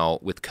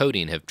Tylenol with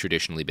codeine have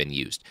traditionally been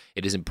used.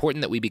 It is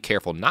important that we be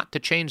careful not to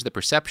change the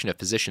perception of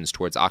physicians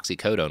towards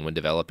oxycodone when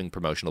developing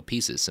promotional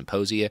pieces,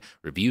 symposia,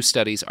 review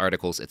studies,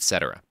 articles,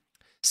 etc.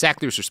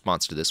 Sackler's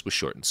response to this was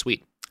short and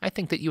sweet. I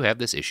think that you have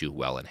this issue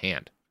well in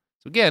hand.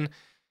 So again,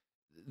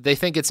 they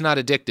think it's not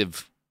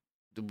addictive.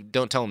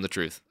 Don't tell them the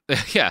truth.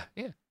 Yeah,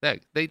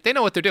 they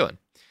know what they're doing.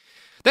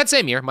 That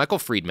same year, Michael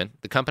Friedman,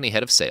 the company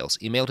head of sales,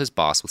 emailed his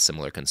boss with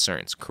similar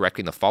concerns,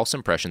 correcting the false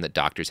impression that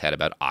doctors had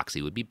about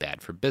Oxy would be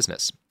bad for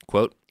business.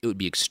 Quote, "It would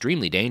be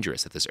extremely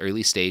dangerous at this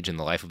early stage in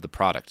the life of the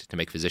product to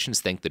make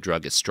physicians think the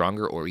drug is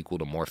stronger or equal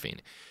to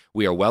morphine.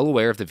 We are well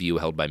aware of the view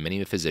held by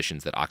many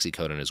physicians that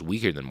oxycodone is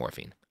weaker than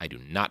morphine. I do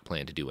not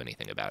plan to do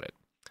anything about it."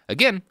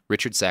 Again,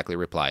 Richard Sackler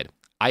replied,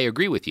 "I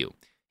agree with you."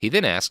 He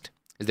then asked,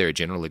 "Is there a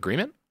general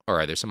agreement? Or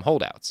are there some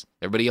holdouts?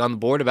 Everybody on the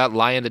board about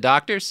lying to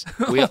doctors?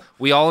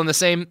 We all in the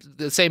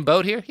same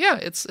boat here? Yeah,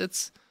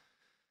 it's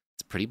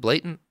pretty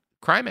blatant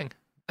criming.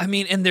 I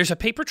mean, and there's a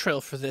paper trail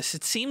for this.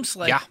 It seems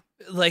like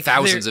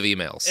thousands of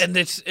emails.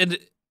 And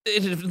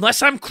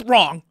unless I'm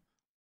wrong,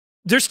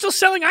 they're still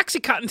selling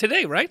OxyContin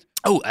today, right?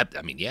 Oh,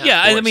 I mean, yeah.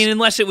 Yeah, I mean,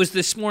 unless it was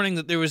this morning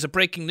that there was a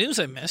breaking news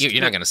I missed.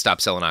 You're not going to stop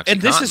selling OxyContin.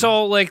 And this is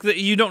all like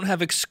you don't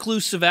have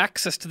exclusive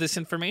access to this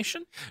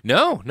information?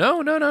 No.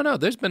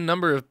 There's been a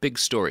number of big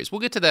stories.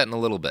 We'll get to that in a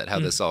little bit, how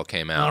this all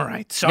came out. All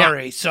right.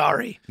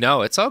 Sorry.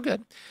 No, it's all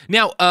good.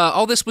 Now,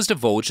 all this was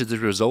divulged as a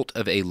result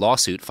of a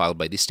lawsuit filed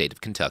by the state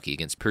of Kentucky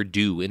against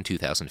Purdue in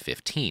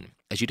 2015.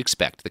 As you'd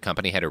expect, the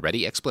company had a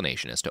ready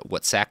explanation as to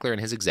what Sackler and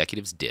his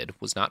executives did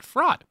was not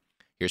fraud.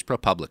 Here's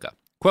ProPublica.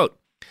 Quote,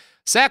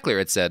 Sackler,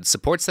 it said,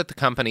 supports that the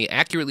company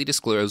accurately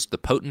disclosed the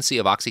potency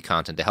of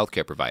OxyContin to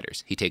healthcare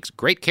providers. He takes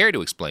great care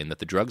to explain that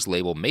the drug's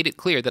label made it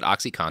clear that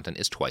OxyContin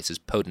is twice as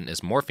potent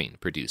as morphine,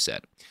 Purdue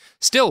said.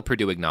 Still,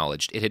 Purdue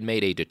acknowledged it had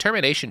made a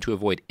determination to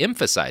avoid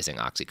emphasizing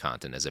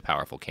OxyContin as a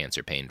powerful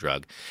cancer pain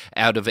drug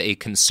out of a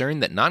concern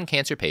that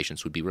non-cancer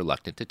patients would be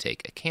reluctant to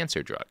take a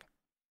cancer drug.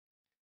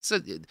 So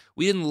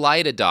we didn't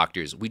lie to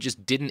doctors. We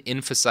just didn't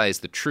emphasize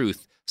the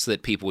truth so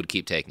that people would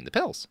keep taking the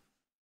pills.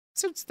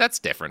 So that's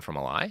different from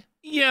a lie.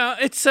 Yeah,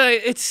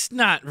 it's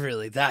not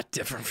really that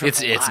different from a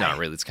lie. It's not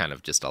really. It's kind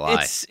of just a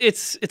lie.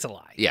 It's a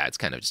lie. Yeah, it's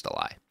kind of just a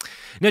lie.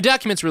 Now,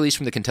 documents released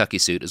from the Kentucky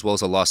suit, as well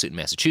as a lawsuit in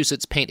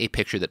Massachusetts, paint a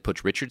picture that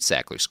puts Richard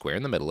Sackler square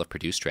in the middle of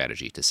Purdue's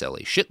strategy to sell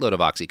a shitload of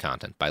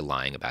OxyContin by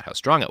lying about how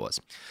strong it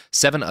was.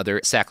 7 other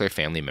Sackler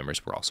family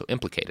members were also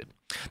implicated.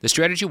 The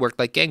strategy worked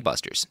like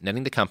gangbusters,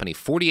 netting the company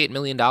 $48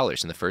 million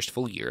in the first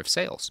full year of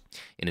sales.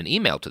 In an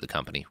email to the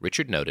company,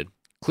 Richard noted,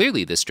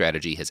 "Clearly, this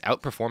strategy has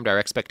outperformed our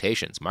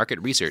expectations, market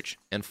research,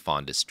 and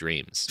fondest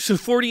dreams." So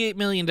 $48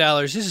 million,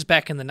 this is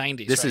back in the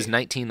 90s, This right? is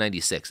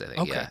 1996, I think.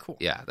 Okay, yeah. cool.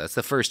 Yeah, that's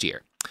the first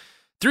year.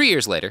 3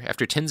 years later,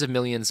 after tens of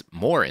millions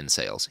more in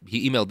sales,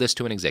 he emailed this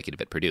to an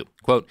executive at Purdue.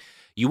 Quote,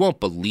 "You won't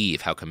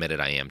believe how committed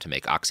I am to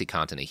make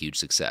OxyContin a huge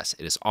success.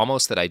 It is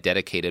almost that I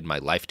dedicated my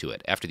life to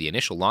it. After the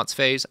initial launch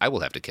phase, I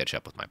will have to catch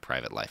up with my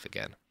private life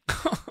again."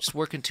 Just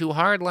working too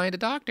hard, lying to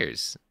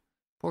doctors.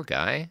 Poor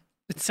guy.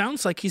 It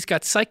sounds like he's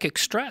got psychic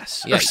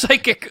stress. Yeah, or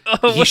psychic...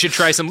 he should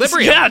try some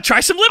Librium. Yeah, try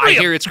some Librium. I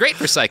hear it's great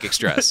for psychic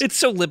stress. It's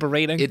so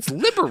liberating. It's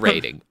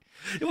liberating.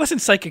 It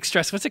wasn't psychic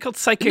stress. What's it called?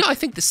 Psychic... No, I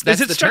think that's the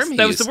stress? term he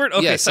That used. was the word?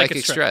 Okay, yeah,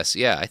 psychic stress.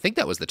 Yeah, I think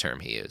that was the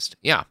term he used.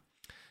 Yeah.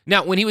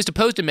 Now, when he was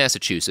deposed in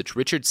Massachusetts,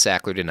 Richard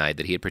Sackler denied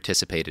that he had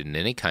participated in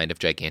any kind of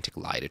gigantic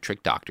lie to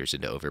trick doctors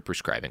into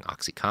overprescribing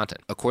OxyContin.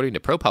 According to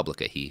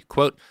ProPublica, he,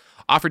 quote,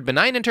 offered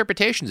benign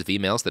interpretations of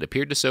emails that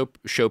appeared to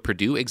show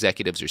Purdue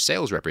executives or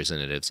sales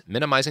representatives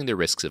minimizing the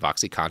risks of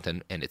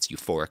OxyContin and its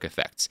euphoric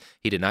effects.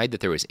 He denied that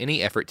there was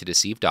any effort to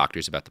deceive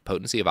doctors about the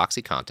potency of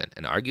OxyContin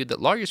and argued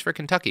that lawyers for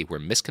Kentucky were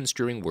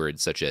misconstruing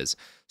words such as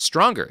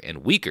stronger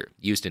and weaker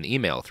used in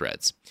email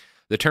threads.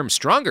 The term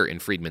stronger in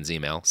Friedman's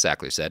email,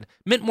 Sackler said,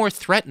 meant more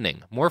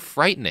threatening, more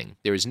frightening.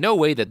 There is no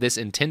way that this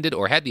intended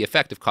or had the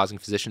effect of causing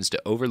physicians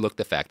to overlook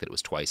the fact that it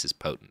was twice as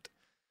potent.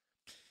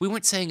 We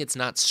weren't saying it's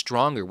not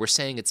stronger. We're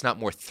saying it's not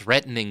more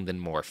threatening than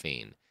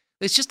morphine.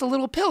 It's just a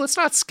little pill. It's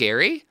not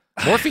scary.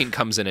 Morphine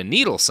comes in a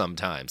needle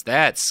sometimes.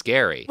 That's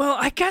scary. Well,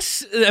 I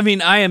guess, I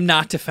mean, I am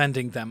not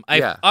defending them.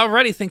 I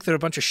already think they're a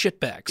bunch of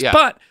shitbags. Yeah.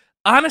 But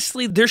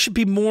honestly, there should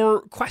be more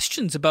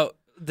questions about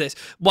this.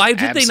 Why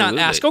did they not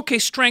ask? Okay,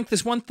 strength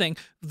is one thing.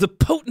 The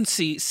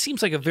potency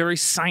seems like a very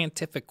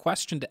scientific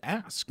question to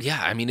ask.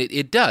 Yeah, I mean,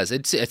 it does.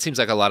 It seems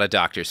like a lot of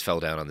doctors fell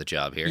down on the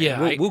job here.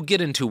 Yeah, we'll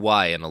get into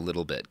why in a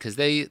little bit because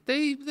they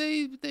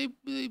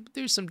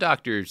there's some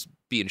doctors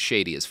being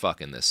shady as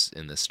fuck in this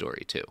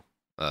story too.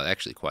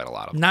 Actually, quite a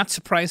lot of them. Not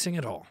surprising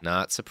at all.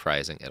 Not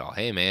surprising at all.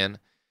 Hey, man.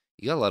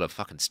 You got a lot of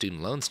fucking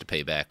student loans to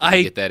pay back when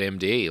you get that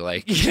MD.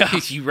 Like,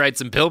 you write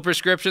some pill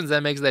prescriptions,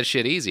 that makes that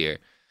shit easier.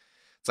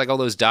 It's like all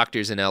those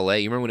doctors in LA.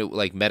 You remember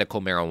when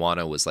medical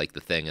marijuana was like the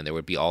thing, and there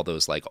would be all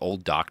those like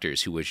old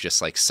doctors who was just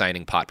like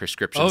signing pot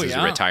prescriptions as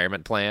a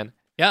retirement plan.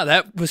 Yeah,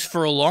 that was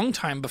for a long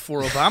time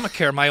before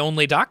Obamacare, my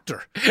only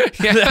doctor.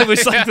 That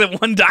was like the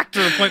one doctor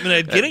appointment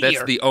I'd get a year.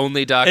 That's the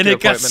only doctor and it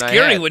appointment got I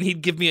scary had. when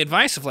he'd give me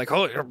advice of like,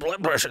 oh, your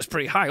blood pressure's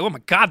pretty high. Oh, my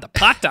God, the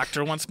pot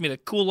doctor wants me to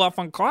cool off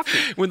on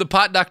coffee. When the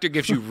pot doctor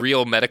gives you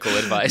real medical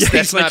advice, Yeah,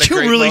 that's he's like, not a you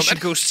great really moment. should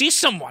go see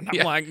someone.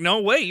 I'm like,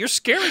 no way, you're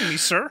scaring me,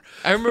 sir.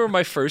 I remember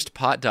my first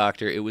pot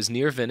doctor. It was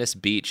near Venice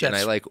Beach, and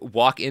I like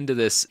walk into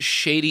this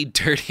shady,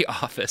 dirty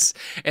office,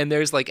 and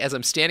there's like, as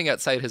I'm standing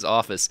outside his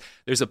office,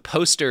 there's a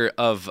poster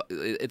of,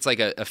 it's like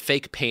a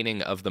fake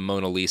painting of the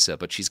Mona Lisa,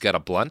 but she's got a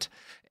blunt,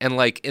 and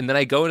then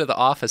I go into the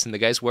office, and the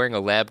guy's wearing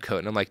a lab coat,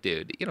 and I'm like,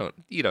 dude, you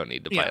don't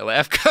need to buy a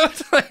lab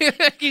coat.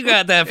 You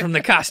got that from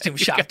the costume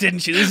shop,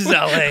 didn't you? This is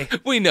L.A.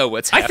 We know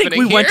what's happening. I think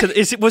we here. went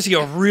to. Was he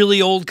a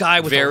really old guy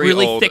with a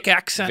really thick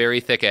accent? Very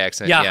thick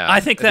accent. Yeah, Yeah,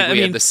 I think that. we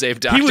had the same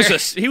doctor.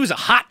 He was a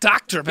hot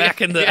doctor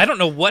back in the. I don't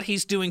know what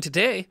he's doing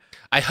today.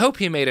 I hope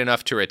he made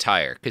enough to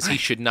retire, because he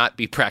should not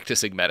be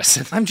practicing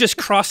medicine. I'm just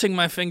crossing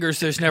my fingers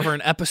there's never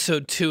an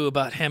episode 2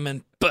 about him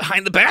and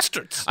Behind the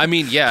Bastards. I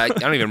mean, yeah, I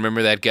don't even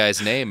remember that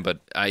guy's name, but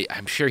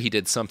I'm sure he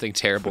did something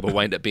terrible to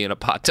wind up being a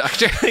pot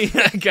doctor.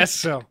 Yeah, I guess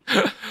so.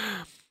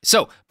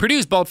 So,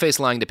 Purdue's bald-faced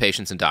lying to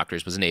patients and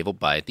doctors was enabled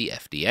by the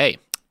FDA.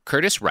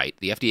 Curtis Wright,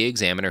 the FDA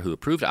examiner who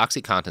approved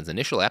OxyContin's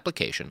initial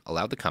application,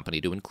 allowed the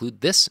company to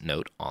include this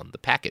note on the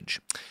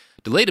package.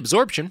 Delayed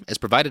absorption, as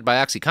provided by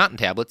OxyContin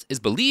tablets, is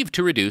believed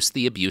to reduce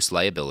the abuse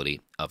liability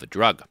of a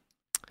drug.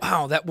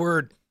 Wow, that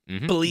word,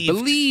 believed.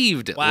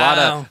 Believed.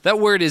 Wow. That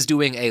word is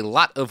doing a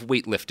lot of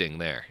weightlifting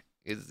there.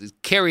 It's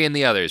carrying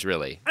the others,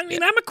 really. I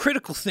mean, I'm a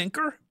critical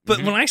thinker,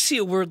 but when I see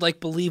a word like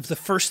believe, the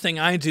first thing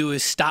I do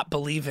is stop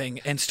believing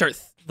and start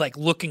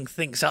looking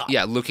things up.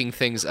 Yeah, looking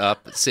things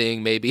up,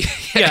 seeing maybe,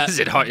 Yeah. is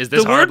this hardly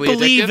The word addictive?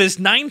 believe is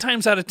 9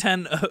 times out of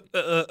 10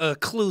 a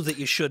clue that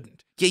you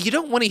shouldn't. Yeah, you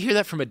don't want to hear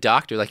that from a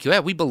doctor. Like, yeah,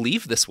 we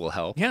believe this will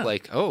help. Yeah.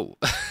 Like, oh,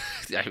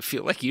 I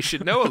feel like you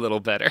should know a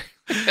little better.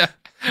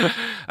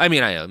 I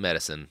mean, I know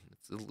medicine.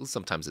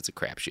 Sometimes it's a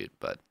crapshoot,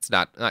 but it's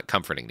not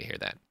comforting to hear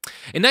that.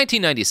 In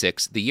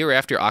 1996, the year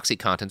after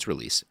OxyContin's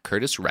release,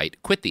 Curtis Wright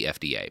quit the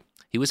FDA.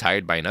 He was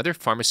hired by another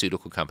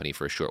pharmaceutical company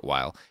for a short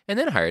while, and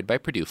then hired by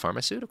Purdue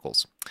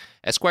Pharmaceuticals.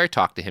 Esquire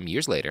talked to him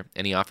years later,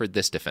 and he offered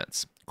this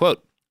defense.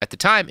 Quote, "At the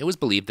time, it was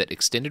believed that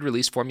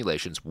extended-release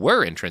formulations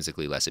were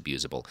intrinsically less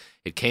abusable.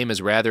 It came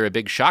as rather a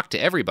big shock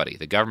to everybody,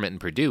 the government and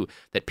Purdue,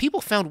 that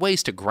people found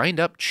ways to grind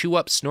up, chew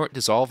up, snort,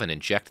 dissolve, and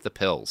inject the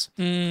pills.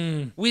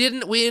 We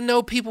didn't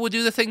know people would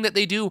do the thing that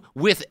they do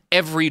with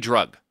every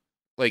drug,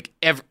 like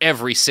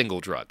every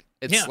single drug.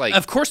 It's like,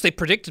 of course, they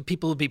predicted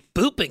people would be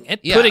booping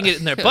it, putting it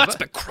in their butts,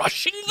 but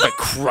crushing them. By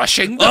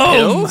crushing the pills?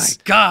 pills? Oh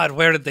my God,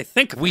 where did they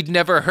think of it? We'd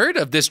never heard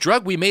of this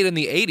drug we made in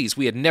the 80s.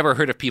 We had never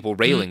heard of people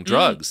railing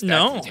drugs.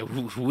 No.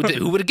 Who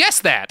would have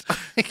guessed that?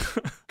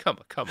 Come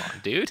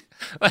on, dude.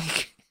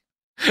 Like,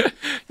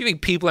 you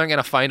think people aren't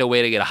going to find a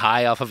way to get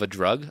high off of a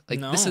drug? Like,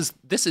 No. this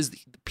is the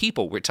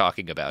people we're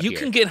talking about here. You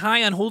can get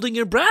high on holding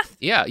your breath.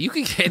 Yeah, you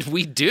can get,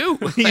 we do.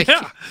 Like,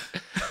 Yeah.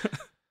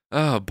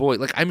 Oh, boy.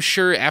 Like, I'm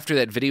sure after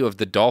that video of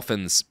the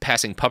dolphins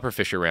passing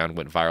pufferfish around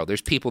went viral, there's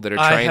people that are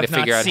trying to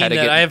figure out how to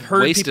get I have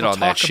heard wasted people on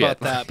that talk shit. about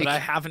that, but Like, I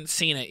haven't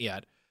seen it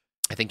yet.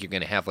 I think you're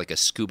going to have like a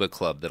scuba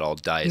club that all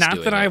dies Not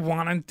doing that I it.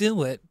 want to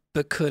do it,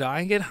 but could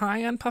I get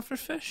high on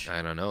pufferfish?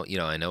 I don't know.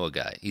 I know a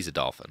guy. He's a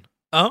dolphin.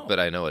 Oh. But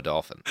I know a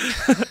dolphin.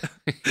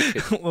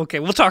 Okay,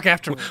 we'll talk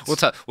afterwards.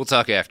 We'll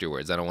talk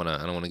afterwards. I don't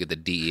want to get the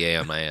DEA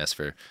on my ass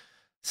for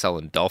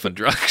selling dolphin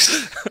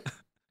drugs.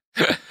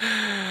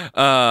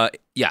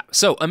 Yeah.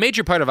 So a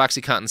major part of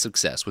OxyContin's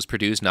success was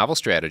Purdue's novel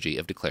strategy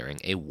of declaring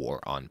a war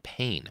on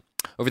pain.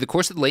 Over the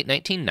course of the late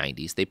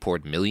 1990s, they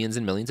poured millions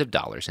and millions of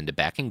dollars into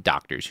backing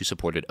doctors who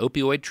supported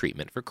opioid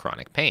treatment for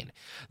chronic pain.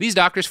 These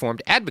doctors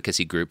formed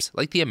advocacy groups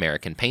like the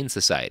American Pain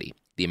Society,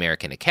 the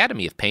American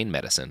Academy of Pain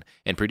Medicine,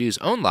 and Purdue's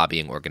own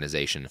lobbying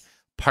organization,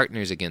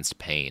 Partners Against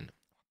Pain.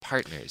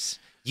 Partners.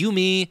 You,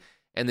 me,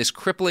 and this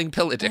crippling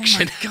pill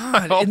addiction. Oh my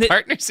God. Are all And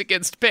partners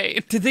against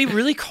pain. Did they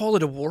really call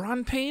it a war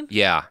on pain?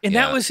 Yeah. And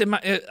yeah. that was,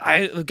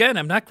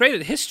 I'm not great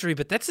at history,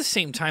 but that's the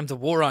same time the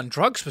war on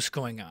drugs was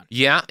going on.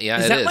 Yeah,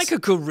 Is that like a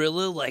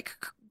guerrilla, like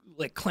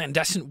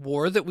clandestine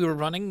war that we were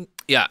running?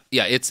 Yeah.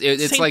 It's Same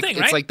like thing, it's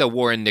right? like the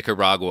war in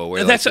Nicaragua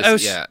where That's like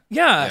this,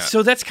 yeah.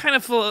 So that's kind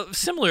of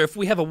similar. If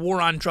we have a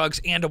war on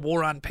drugs and a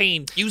war on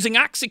pain using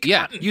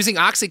OxyContin, using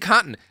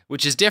OxyContin,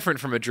 which is different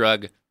from a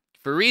drug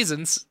for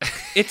reasons.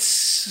 It's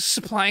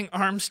supplying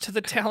arms to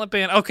the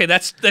Taliban. Okay,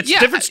 that's a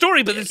different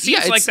story, but it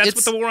seems like that's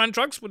what the war on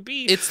drugs would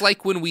be. It's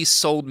like when we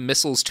sold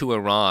missiles to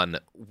Iran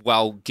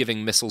while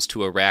giving missiles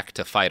to Iraq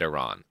to fight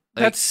Iran.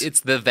 Like,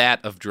 it's the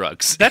vat of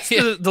drugs. That's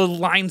the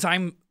lines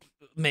I'm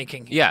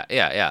making.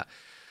 Yeah.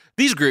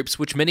 These groups,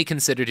 which many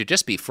consider to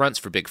just be fronts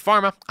for big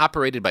pharma,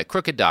 operated by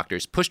crooked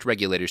doctors, pushed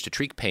regulators to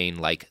treat pain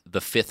like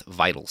the fifth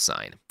vital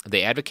sign.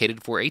 They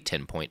advocated for a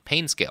 10-point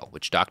pain scale,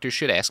 which doctors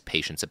should ask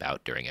patients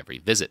about during every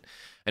visit.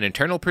 An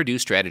internal Purdue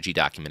strategy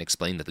document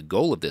explained that the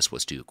goal of this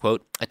was to,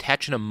 quote,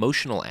 attach an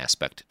emotional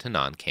aspect to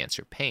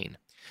non-cancer pain.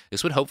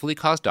 This would hopefully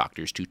cause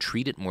doctors to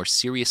treat it more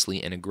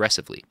seriously and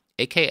aggressively,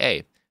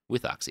 aka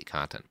with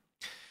OxyContin.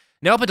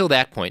 Now, up until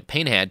that point,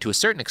 pain had, to a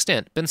certain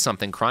extent, been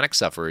something chronic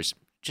sufferers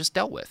just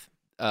dealt with.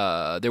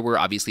 There were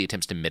obviously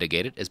attempts to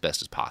mitigate it as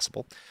best as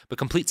possible, but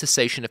complete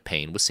cessation of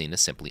pain was seen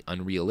as simply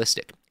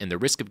unrealistic, and the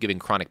risk of giving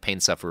chronic pain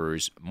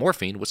sufferers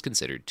morphine was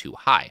considered too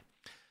high.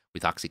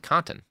 With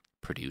OxyContin,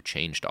 Purdue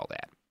changed all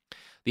that.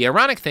 The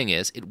ironic thing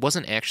is, it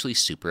wasn't actually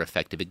super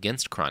effective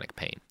against chronic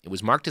pain. It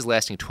was marked as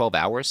lasting 12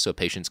 hours so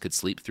patients could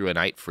sleep through a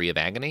night free of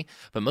agony,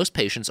 but most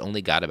patients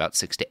only got about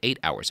 6 to 8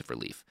 hours of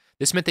relief.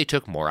 This meant they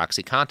took more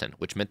OxyContin,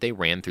 which meant they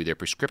ran through their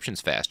prescriptions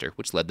faster,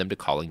 which led them to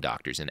calling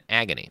doctors in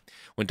agony.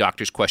 When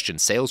doctors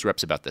questioned sales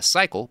reps about this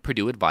cycle,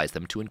 Purdue advised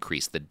them to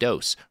increase the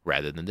dose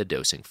rather than the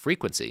dosing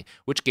frequency,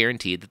 which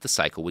guaranteed that the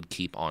cycle would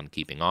keep on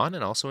keeping on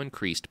and also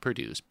increased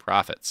Purdue's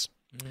profits.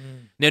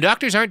 Now,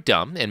 doctors aren't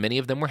dumb, and many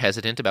of them were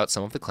hesitant about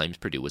some of the claims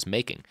Purdue was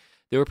making.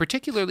 They were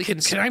particularly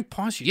Can I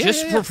pause you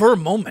Yeah. for a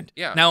moment?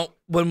 Yeah. Now,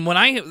 when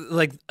I,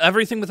 like,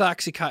 everything with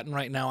OxyContin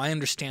right now, I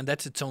understand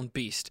that's its own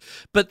beast.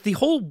 But the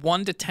whole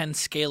 1 to 10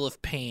 scale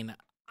of pain,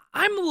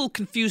 I'm a little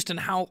confused on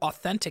how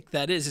authentic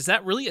that is. Is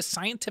that really a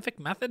scientific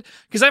method?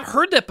 Because I've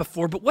heard that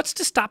before, but what's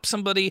to stop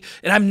somebody,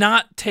 and I'm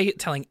not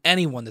telling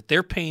anyone that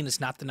their pain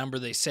is not the number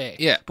they say.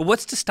 Yeah. But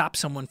what's to stop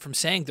someone from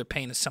saying their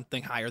pain is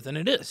something higher than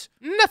it is?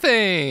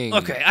 Nothing.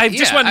 Okay, I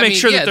just wanted to make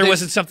sure that there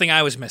wasn't something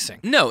I was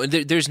missing. No,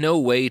 there's no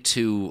way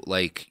to,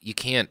 like, you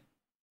can't,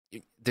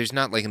 there's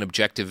not like an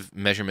objective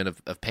measurement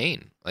of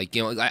pain. Like,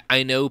 you know,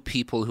 I know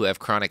people who have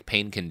chronic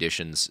pain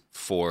conditions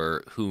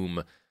for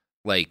whom,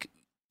 like,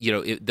 you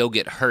know, they'll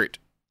get hurt,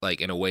 like,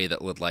 in a way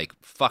that would, like,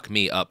 fuck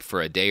me up for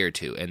a day or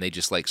two, and they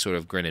just, like, sort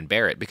of grin and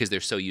bear it because they're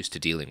so used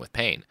to dealing with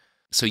pain.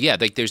 So, yeah,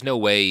 like, there's no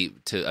way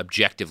to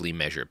objectively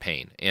measure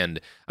pain.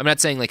 And I'm not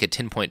saying, like, a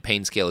 10-point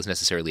pain scale is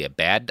necessarily a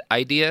bad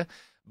idea,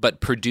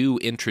 but Purdue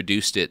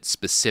introduced it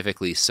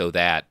specifically so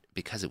that,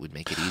 because it would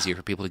make it easier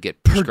for people to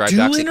get prescribed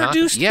Purdue OxyContin.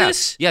 introduced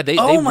this? Yeah, they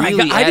oh my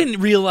really God, I didn't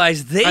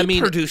realize they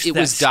produced it that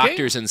was scale.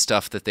 doctors and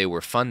stuff that they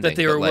were funding. That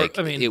they were, but, like,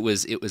 I mean, it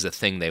was a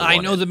thing they I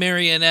wanted. know the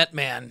marionette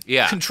man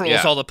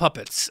controls all the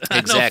puppets.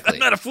 Exactly. I'm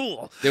not a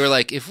fool. They were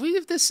like, if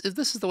this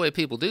is the way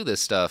people do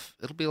this stuff,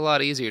 it'll be a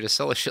lot easier to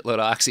sell a shitload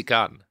of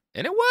OxyContin.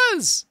 And it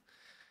was.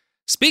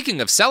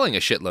 Speaking of selling a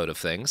shitload of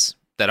things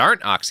that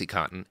aren't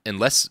OxyContin,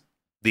 unless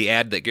the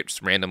ad that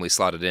gets randomly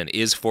slotted in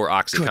is for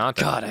OxyContin.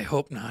 Good God, I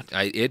hope not.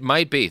 It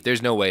might be.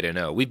 There's no way to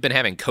know. We've been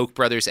having Koch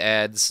brothers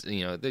ads.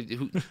 You know,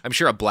 I'm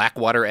sure a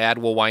Blackwater ad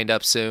will wind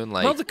up soon.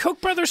 Like, well, the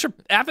Koch brothers are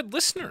avid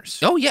listeners.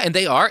 Oh yeah, and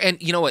they are.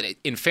 And you know what?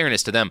 In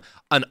fairness to them,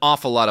 an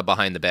awful lot of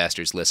Behind the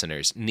Bastards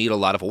listeners need a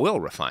lot of oil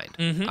refined.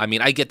 Mm-hmm. I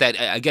mean, I get that.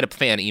 I get a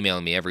fan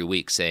emailing me every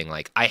week saying,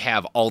 like, I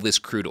have all this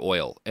crude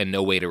oil and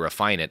no way to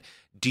refine it.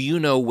 Do you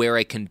know where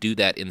I can do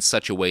that in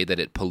such a way that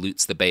it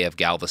pollutes the Bay of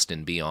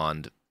Galveston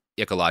beyond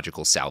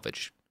ecological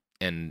salvage?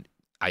 And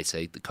I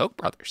say the Koch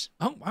brothers.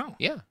 Oh, wow.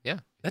 Yeah.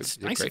 That's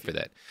They're nice great of for you.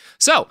 that.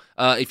 So,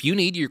 if you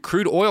need your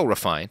crude oil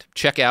refined,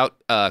 check out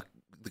the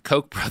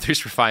Koch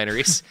brothers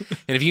refineries.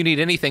 And if you need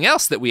anything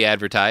else that we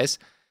advertise,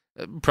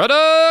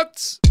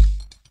 products.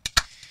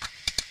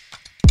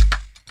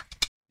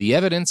 The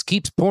evidence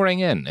keeps pouring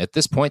in. At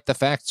this point, the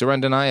facts are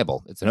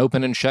undeniable. It's an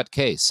open and shut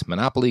case.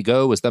 Monopoly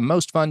Go is the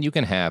most fun you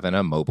can have in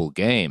a mobile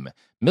game.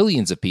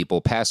 Millions of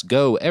people pass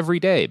Go every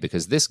day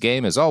because this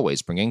game is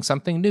always bringing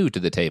something new to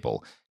the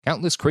table.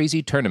 Countless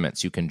crazy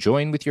tournaments you can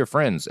join with your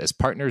friends as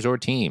partners or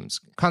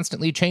teams.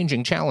 Constantly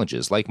changing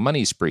challenges like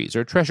money sprees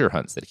or treasure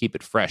hunts that keep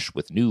it fresh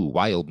with new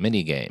wild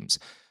mini-games.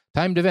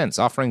 Timed events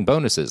offering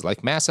bonuses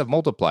like massive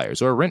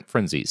multipliers or rent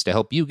frenzies to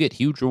help you get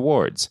huge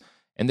rewards.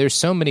 And there's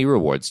so many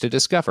rewards to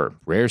discover.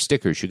 Rare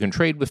stickers you can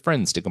trade with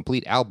friends to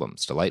complete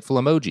albums, delightful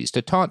emojis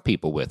to taunt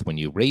people with when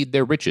you raid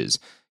their riches,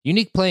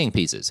 unique playing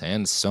pieces,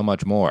 and so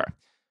much more.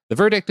 The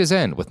verdict is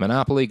in with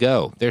Monopoly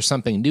Go. There's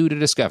something new to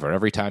discover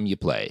every time you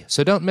play.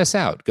 So don't miss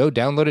out. Go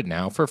download it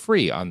now for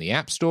free on the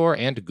App Store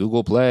and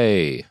Google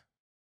Play.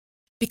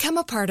 Become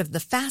a part of the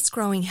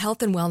fast-growing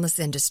health and wellness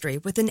industry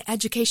with an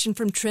education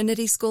from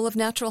Trinity School of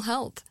Natural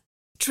Health.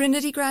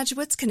 Trinity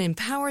graduates can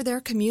empower their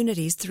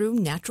communities through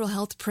natural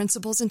health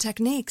principles and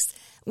techniques,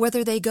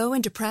 whether they go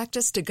into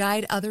practice to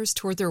guide others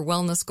toward their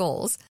wellness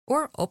goals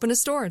or open a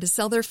store to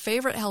sell their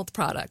favorite health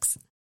products.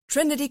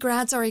 Trinity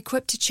grads are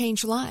equipped to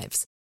change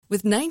lives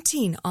with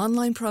 19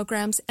 online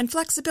programs and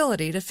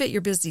flexibility to fit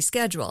your busy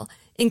schedule,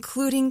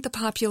 including the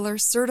popular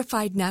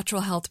Certified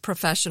Natural Health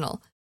Professional.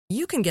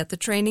 You can get the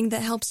training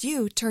that helps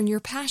you turn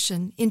your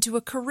passion into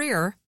a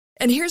career.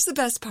 And here's the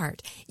best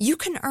part. You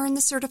can earn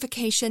the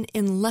certification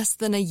in less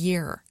than a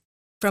year.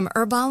 From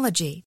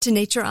herbology to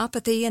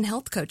naturopathy and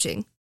health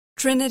coaching,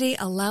 Trinity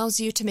allows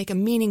you to make a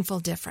meaningful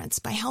difference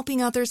by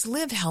helping others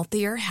live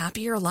healthier,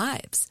 happier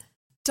lives.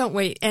 Don't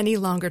wait any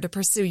longer to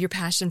pursue your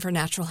passion for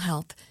natural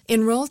health.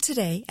 Enroll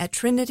today at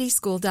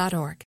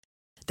trinityschool.org.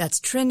 That's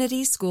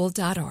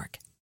trinityschool.org.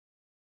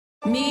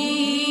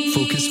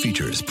 Focus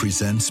Features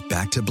presents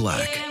Back to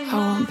Black. I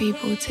want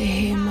people to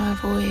hear my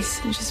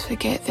voice and just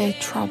forget their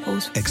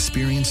troubles.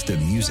 Experience the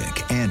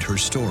music and her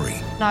story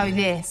Know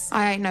this,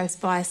 I ain't no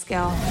Spice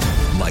Girl.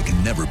 like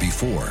never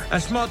before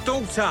That's my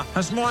daughter.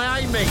 That's my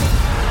Amy.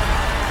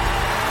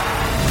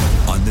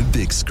 on the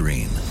big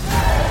screen.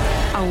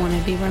 I want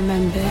to be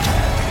remembered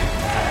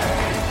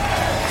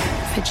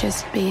for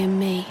just being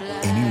me.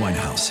 Amy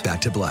Winehouse,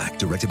 Back to Black,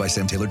 directed by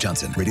Sam Taylor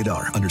Johnson. Rated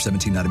R, under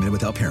 17, not a minute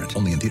without parent.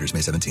 Only in theaters May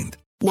 17th.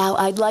 Now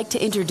I'd like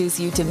to introduce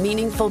you to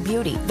Meaningful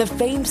Beauty, the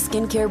famed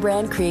skincare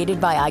brand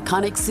created by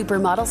iconic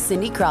supermodel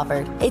Cindy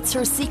Crawford. It's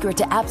her secret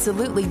to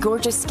absolutely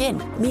gorgeous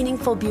skin.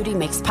 Meaningful Beauty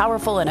makes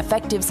powerful and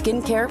effective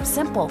skincare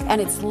simple,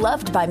 and it's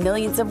loved by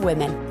millions of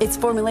women. It's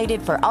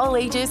formulated for all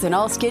ages and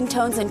all skin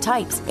tones and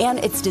types, and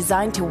it's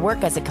designed to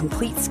work as a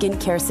complete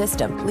skincare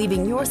system,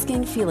 leaving your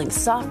skin feeling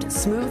soft,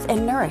 smooth,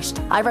 and nourished.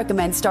 I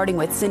recommend starting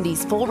with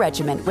Cindy's full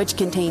regimen, which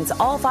contains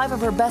all 5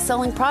 of her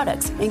best-selling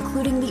products,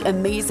 including the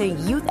amazing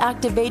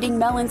youth-activating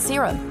Melon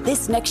Serum.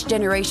 This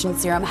next-generation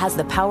serum has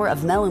the power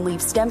of melon leaf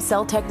stem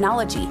cell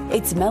technology.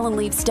 It's melon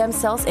leaf stem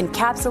cells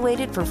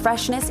encapsulated for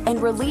freshness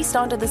and released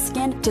onto the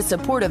skin to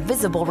support a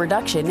visible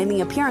reduction in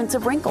the appearance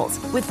of wrinkles.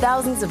 With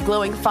thousands of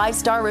glowing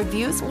 5-star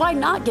reviews, why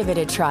not give it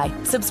a try?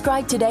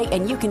 Subscribe today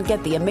and you can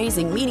get the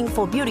amazing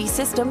Meaningful Beauty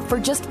system for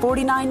just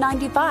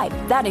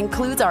 $49.95. That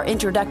includes our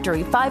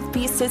introductory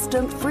 5-piece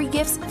system, free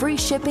gifts, free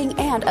shipping,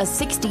 and a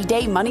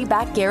 60-day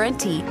money-back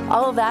guarantee.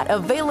 All of that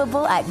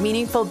available at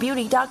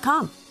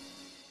meaningfulbeauty.com.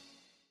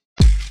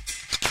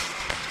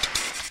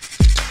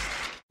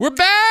 We're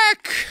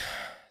back!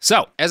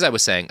 So, as I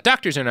was saying,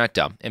 doctors are not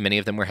dumb, and many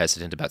of them were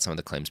hesitant about some of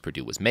the claims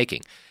Purdue was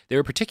making. They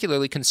were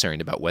particularly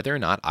concerned about whether or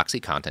not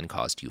OxyContin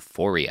caused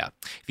euphoria.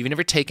 If you've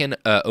never taken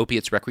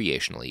opiates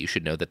recreationally, you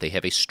should know that they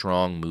have a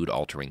strong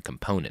mood-altering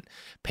component.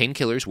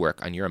 Painkillers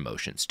work on your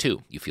emotions,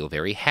 too. You feel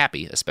very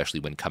happy,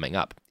 especially when coming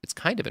up. It's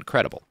kind of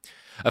incredible.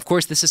 Of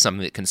course, this is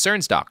something that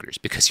concerns doctors,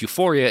 because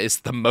euphoria is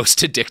the most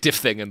addictive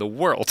thing in the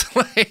world.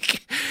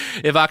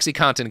 If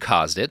OxyContin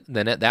caused it,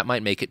 then that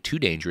might make it too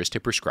dangerous to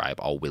prescribe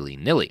all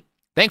willy-nilly.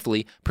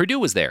 Thankfully, Purdue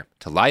was there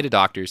to lie to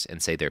doctors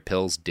and say their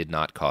pills did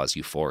not cause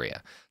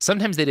euphoria.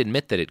 Sometimes they'd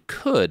admit that it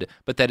could,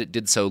 but that it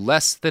did so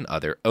less than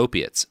other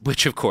opiates,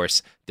 which, of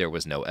course, there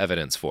was no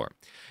evidence for.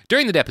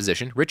 During the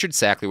deposition, Richard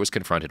Sackler was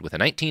confronted with a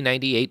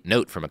 1998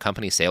 note from a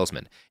company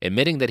salesman,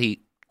 admitting that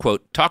he,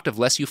 quote, talked of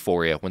less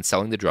euphoria when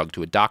selling the drug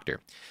to a doctor.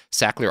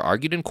 Sackler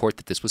argued in court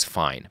that this was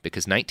fine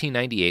because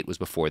 1998 was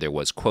before there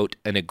was, quote,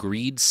 an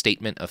agreed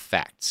statement of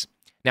facts.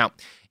 Now,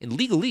 in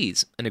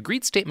legalese, an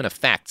agreed statement of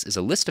facts is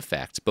a list of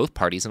facts both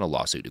parties in a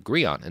lawsuit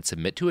agree on and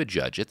submit to a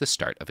judge at the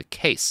start of a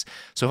case.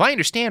 So if I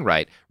understand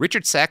right,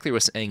 Richard Sackler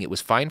was saying it was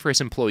fine for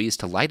his employees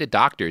to lie to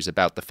doctors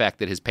about the fact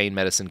that his pain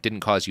medicine didn't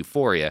cause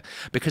euphoria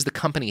because the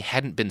company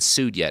hadn't been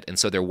sued yet, and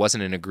so there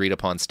wasn't an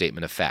agreed-upon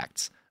statement of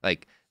facts.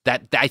 Like,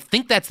 that, I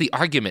think that's the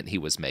argument he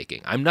was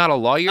making. I'm not a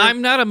lawyer.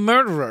 I'm not a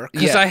murderer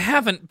because I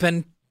haven't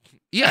been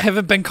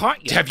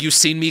caught yet. Have you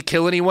seen me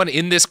kill anyone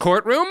in this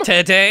courtroom?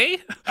 Today?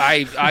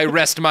 I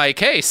rest my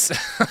case.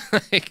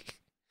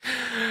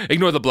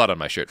 Ignore the blood on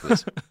my shirt,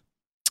 please.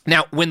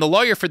 Now, when the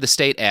lawyer for the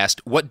state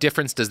asked, what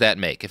difference does that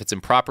make? If it's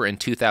improper in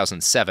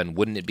 2007,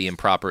 wouldn't it be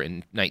improper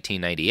in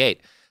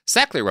 1998?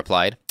 Sackler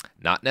replied,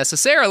 not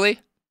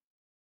necessarily.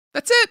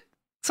 That's it.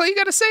 That's all you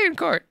got to say in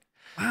court.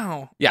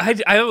 Wow. Yeah.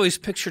 I always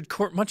pictured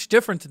court much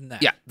different than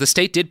that. Yeah. The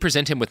state did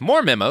present him with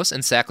more memos,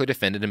 and Sackler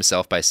defended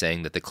himself by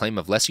saying that the claim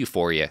of less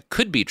euphoria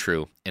could be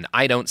true, and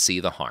I don't see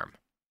the harm.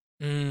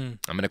 I'm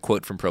going to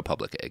quote from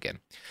ProPublica again.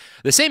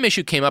 The same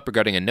issue came up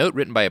regarding a note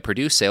written by a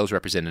Purdue sales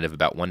representative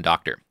about one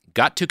doctor.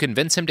 Got to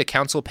convince him to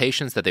counsel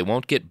patients that they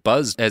won't get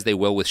buzzed as they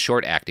will with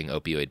short-acting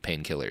opioid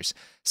painkillers.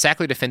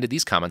 Sackler defended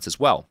these comments as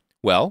well.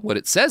 Well, what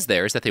it says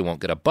there is that they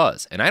won't get a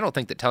buzz, and I don't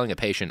think that telling a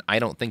patient, I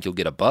don't think you'll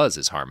get a buzz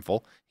is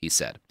harmful, he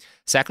said.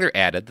 Sackler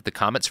added that the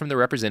comments from the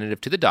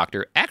representative to the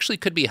doctor actually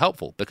could be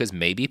helpful because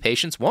maybe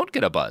patients won't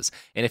get a buzz,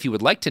 and if he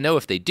would like to know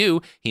if they do,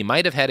 he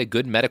might have had a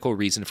good medical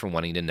reason for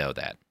wanting to know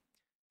that.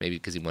 Maybe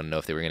because he wanted to know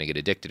if they were going to get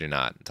addicted or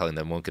not. Telling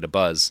them won't get a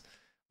buzz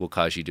will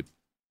cause you to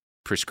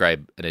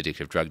prescribe an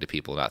addictive drug to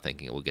people not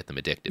thinking it will get them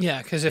addicted.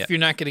 Yeah, because if you're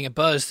not getting a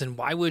buzz, then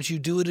why would you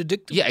do it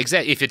addictively? Yeah,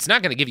 exactly. If it's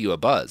not going to give you a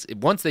buzz,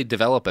 once they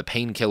develop a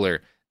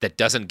painkiller that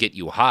doesn't get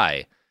you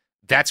high,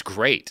 that's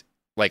great.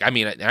 Like, I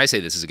mean, and I say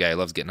this as a guy who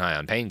loves getting high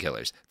on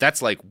painkillers.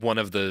 That's like one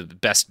of the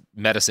best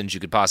medicines you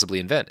could possibly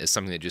invent, is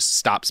something that just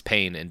stops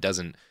pain and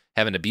doesn't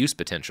have an abuse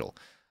potential,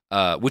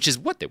 which is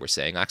what they were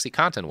saying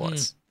OxyContin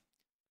was.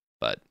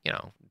 But,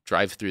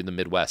 drive through the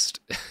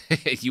Midwest,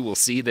 you will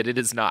see that it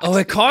is not. Oh,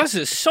 it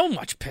causes so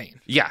much pain.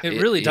 Yeah.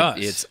 It really does.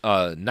 It's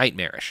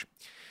nightmarish.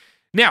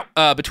 Now,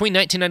 between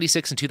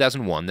 1996 and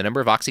 2001, the number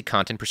of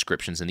OxyContin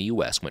prescriptions in the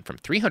U.S. went from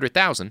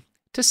 300,000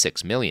 to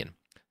 6 million.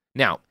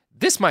 Now,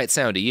 this might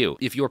sound to you,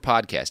 if your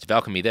podcast, if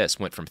Alchemy This,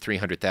 went from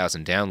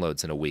 300,000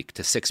 downloads in a week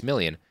to 6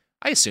 million,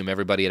 I assume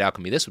everybody at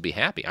Alchemy This would be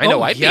happy. I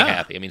know I'd be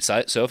happy. I mean,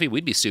 Sophie,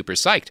 we'd be super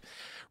psyched.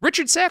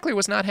 Richard Sackler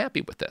was not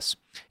happy with this.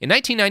 In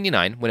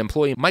 1999, when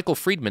employee Michael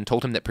Friedman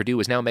told him that Purdue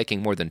was now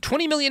making more than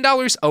 $20 million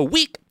a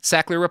week,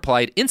 Sackler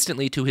replied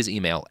instantly to his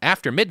email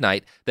after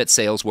midnight that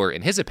sales were,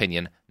 in his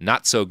opinion,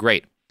 not so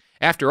great.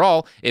 After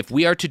all, if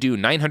we are to do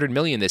 $900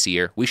 million this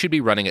year, we should be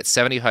running at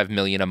 $75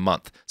 million a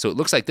month. So it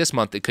looks like this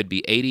month it could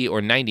be $80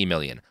 or $90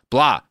 million.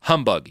 Blah,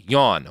 humbug,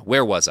 yawn,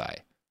 where was I?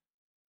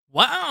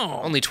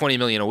 Wow. Only $20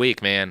 million a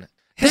week, man.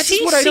 Has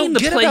he what I seen don't the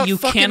get play about You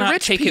fucking Cannot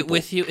rich Take It people.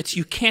 With You? It's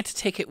You Can't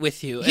Take It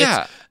With You.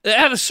 Yeah.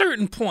 At a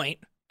certain point,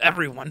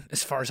 everyone,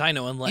 as far as I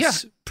know,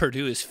 unless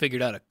Purdue has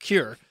figured out a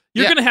cure,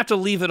 you're going to have to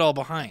leave it all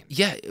behind.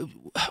 Yeah,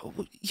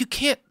 you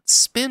can't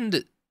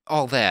spend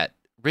all that,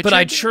 Richard. But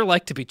I'd sure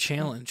like to be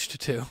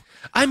challenged, too.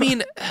 I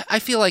mean, I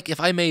feel like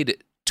if I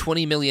made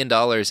 $20 million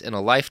in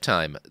a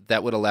lifetime,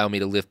 that would allow me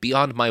to live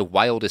beyond my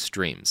wildest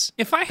dreams.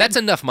 That's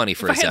enough money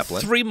for a Zeppelin. If I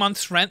had 3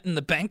 months' rent in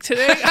the bank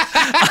today,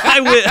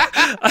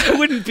 I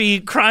wouldn't be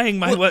crying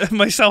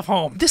myself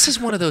home. This is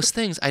one of those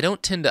things. I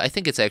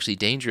think it's actually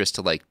dangerous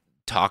to like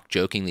talk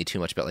jokingly too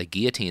much about like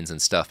guillotines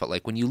and stuff, but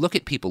like when you look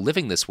at people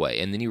living this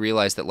way and then you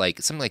realize that like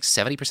something like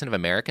 70% of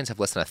Americans have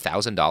less than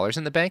 $1,000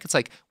 in the bank, it's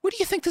like, where do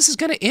you think this is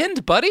going to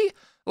end, buddy?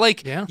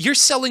 Like you're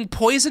selling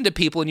poison to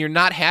people and you're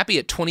not happy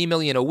at $20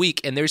 million a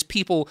week, and there's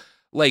people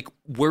like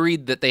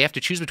worried that they have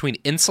to choose between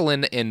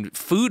insulin and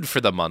food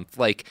for the month.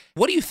 Like,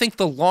 what do you think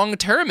the long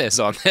term is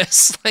on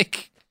this?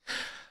 Like,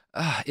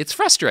 it's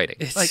frustrating.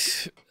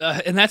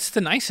 And that's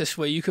the nicest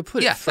way you could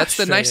put it. Yeah, that's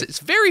the nicest. It's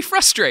very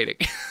frustrating.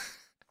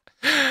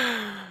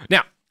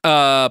 Now,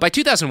 by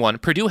 2001,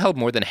 Purdue held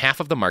more than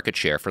half of the market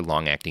share for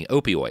long-acting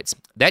opioids.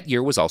 That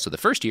year was also the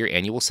first year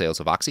annual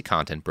sales of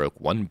OxyContin broke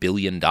 $1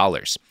 billion.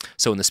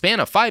 So in the span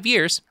of 5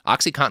 years,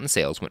 OxyContin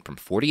sales went from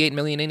 $48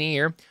 million in a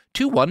year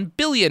to $1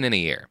 billion in a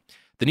year.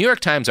 The New York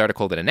Times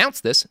article that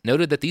announced this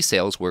noted that these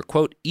sales were,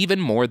 quote, even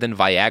more than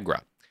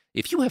Viagra.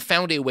 If you have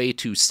found a way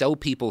to sell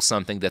people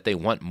something that they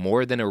want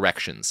more than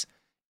erections,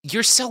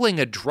 you're selling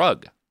a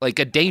drug. Like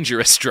a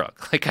dangerous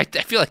drug. Like I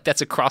feel like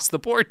that's across the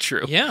board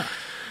true. Yeah.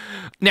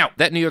 Now,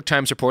 that New York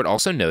Times report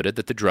also noted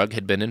that the drug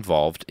had been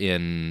involved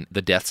in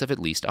the deaths of at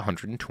least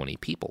 120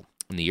 people.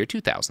 In the year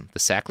 2000, the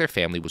Sackler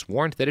family was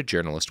warned that a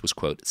journalist was,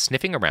 quote,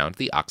 sniffing around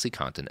the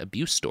OxyContin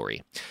abuse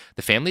story.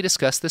 The family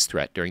discussed this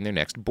threat during their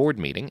next board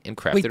meeting and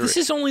crafted... Wait, this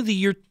is only the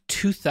year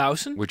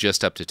 2000? We're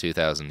just up to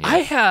 2000,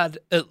 yeah.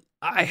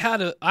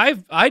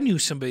 I knew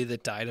somebody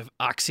that died of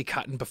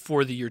OxyContin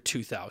before the year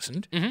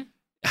 2000. Mm-hmm.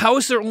 How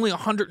is there only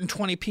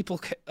 120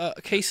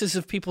 cases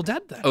of people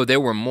dead then? Oh, there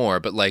were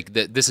more, but like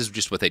this is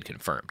just what they'd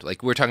confirmed.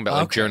 Like we're talking about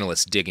like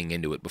journalists digging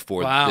into it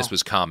before this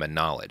was common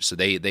knowledge. So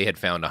they had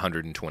found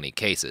 120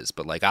 cases,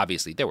 but like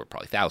obviously there were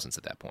probably thousands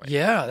at that point.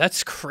 Yeah,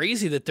 that's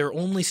crazy that they're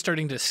only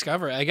starting to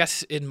discover. I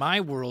guess in my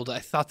world, I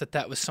thought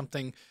that was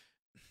something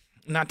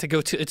not to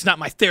go to. It's not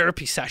my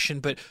therapy session,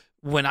 but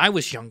when I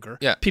was younger,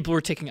 people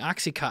were taking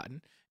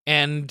OxyContin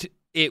and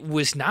it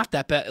was not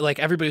that bad. Like,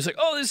 everybody was like,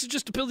 oh, this is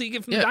just a pill that you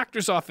get from the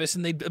doctor's office,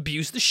 and they'd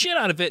abuse the shit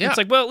out of it. And it's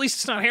like, well, at least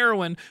it's not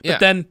heroin. But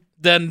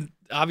then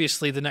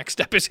obviously the next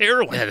step is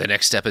heroin. Yeah, the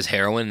next step is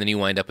heroin, and then you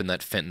wind up in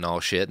that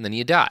fentanyl shit, and then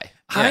you die.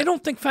 Yeah. I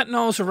don't think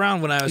fentanyl was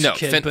around when I was a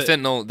kid. No,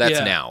 fentanyl,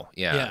 that's now.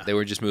 Yeah, they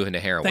were just moving to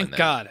heroin. Thank then.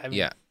 God.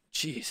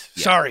 Jeez.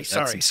 Sorry.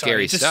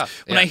 Scary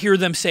stuff. When I hear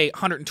them say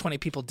 120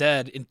 people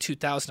dead in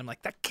 2000, I'm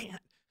like, that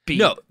can't be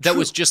that true.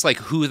 was just like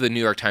who the New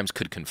York Times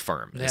could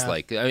confirm. It's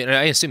like, I mean,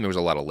 I assume there was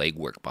a lot of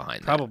legwork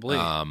behind Probably.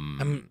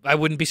 that. I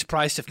wouldn't be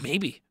surprised if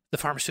maybe the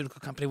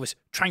pharmaceutical company was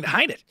trying to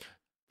hide it.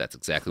 That's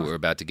exactly what we're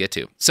about to get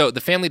to. So the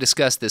family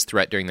discussed this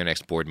threat during their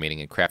next board meeting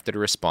and crafted a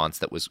response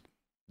that was,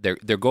 their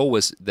goal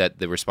was that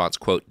the response,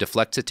 quote,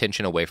 deflects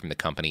attention away from the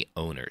company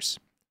owners.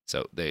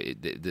 So the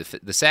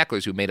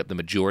Sacklers, who made up the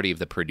majority of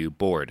the Purdue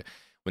board,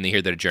 when they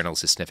hear that a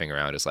journalist is sniffing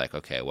around, is like,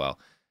 okay, well,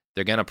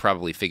 they're going to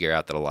probably figure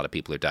out that a lot of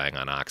people are dying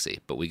on Oxy,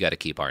 but we got to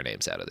keep our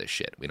names out of this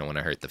shit. We don't want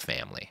to hurt the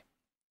family.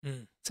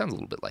 Sounds a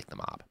little bit like the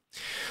mob.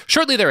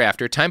 Shortly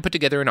thereafter, Time put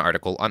together an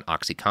article on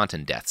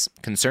OxyContin deaths.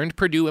 Concerned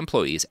Purdue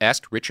employees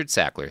asked Richard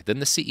Sackler, then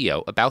the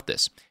CEO, about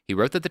this. He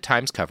wrote that the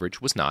Times coverage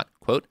was not,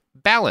 quote,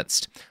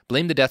 balanced,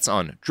 blamed the deaths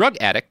on drug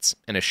addicts,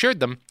 and assured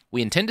them,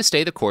 we intend to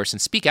stay the course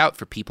and speak out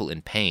for people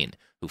in pain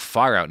who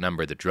far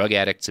outnumber the drug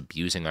addicts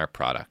abusing our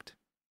product.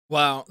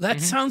 Wow,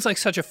 that sounds like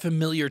such a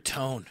familiar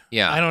tone.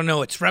 Yeah. I don't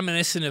know. It's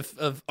reminiscent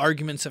of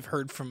arguments I've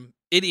heard from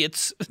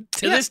idiots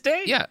to this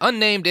day. Yeah,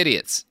 unnamed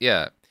idiots.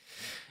 Yeah.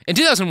 In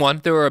 2001,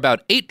 there were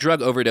about 8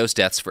 drug overdose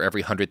deaths for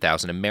every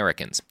 100,000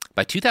 Americans.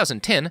 By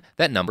 2010,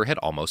 that number had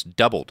almost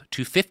doubled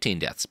to 15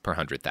 deaths per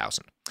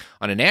 100,000.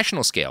 On a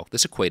national scale,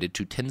 this equated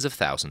to tens of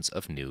thousands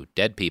of new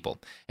dead people,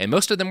 and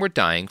most of them were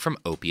dying from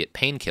opiate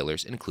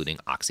painkillers, including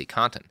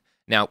OxyContin.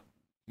 Now,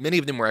 many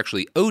of them were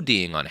actually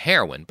ODing on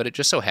heroin, but it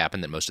just so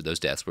happened that most of those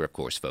deaths were, of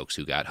course, folks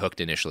who got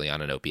hooked initially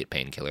on an opiate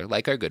painkiller,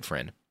 like our good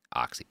friend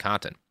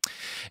OxyContin.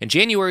 In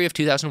January of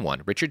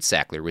 2001, Richard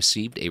Sackler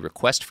received a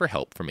request for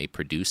help from a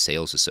Purdue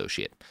sales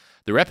associate.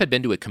 The rep had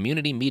been to a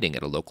community meeting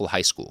at a local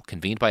high school,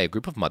 convened by a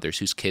group of mothers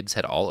whose kids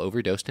had all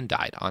overdosed and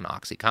died on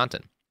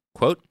OxyContin.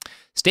 Quote,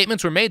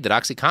 statements were made that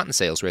OxyContin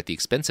sales were at the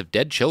expense of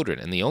dead children,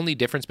 and the only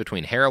difference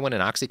between heroin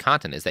and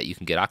OxyContin is that you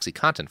can get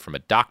OxyContin from a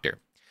doctor.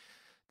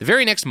 The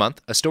very next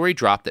month, a story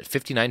dropped that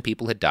 59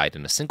 people had died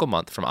in a single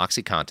month from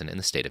OxyContin in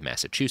the state of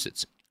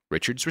Massachusetts.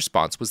 Richard's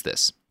response was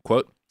this,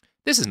 quote,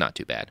 this is not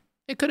too bad.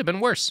 It could have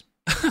been worse.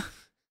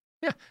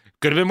 Yeah,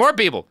 could have been more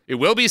people. It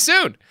will be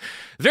soon.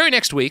 The very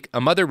next week, a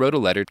mother wrote a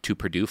letter to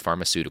Purdue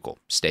Pharmaceutical,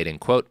 stating,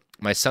 quote,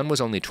 My son was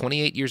only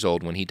 28 years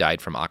old when he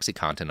died from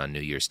OxyContin on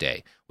New Year's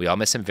Day. We all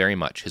miss him very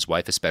much, his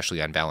wife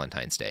especially on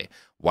Valentine's Day.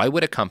 Why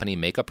would a company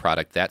make a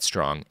product that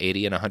strong,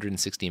 80 and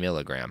 160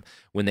 milligram,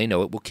 when they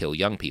know it will kill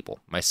young people?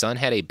 My son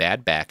had a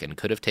bad back and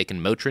could have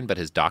taken Motrin, but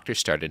his doctor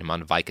started him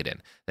on Vicodin,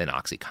 then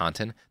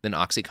OxyContin, then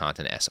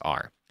OxyContin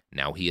SR.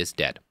 Now he is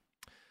dead.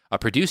 A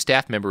Purdue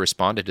staff member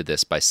responded to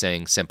this by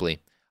saying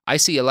simply, I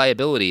see a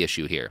liability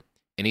issue here.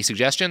 Any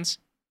suggestions?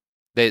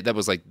 That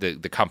was like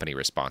the company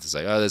response. It's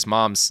like, oh, this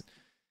mom's...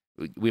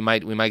 We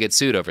might get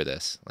sued over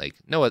this. Like,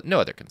 no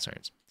other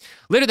concerns.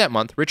 Later that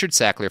month, Richard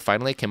Sackler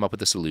finally came up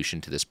with a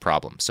solution to this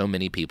problem so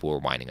many people were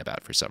whining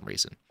about for some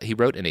reason. He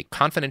wrote in a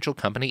confidential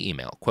company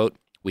email, quote,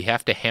 we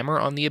have to hammer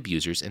on the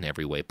abusers in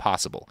every way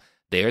possible.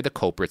 They are the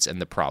culprits and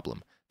the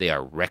problem. They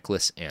are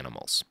reckless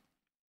animals.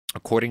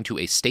 According to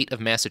a state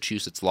of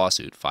Massachusetts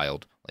lawsuit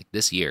filed like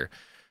this year,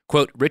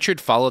 quote, Richard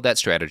followed that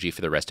strategy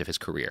for the rest of his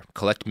career.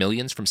 Collect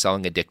millions from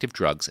selling addictive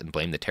drugs and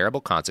blame the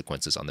terrible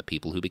consequences on the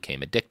people who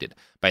became addicted.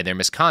 By their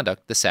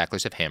misconduct, the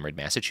Sacklers have hammered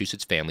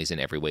Massachusetts families in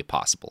every way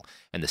possible,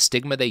 and the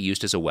stigma they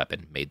used as a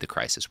weapon made the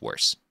crisis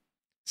worse.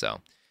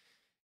 So,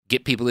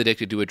 get people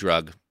addicted to a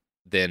drug,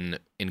 then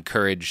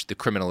encourage the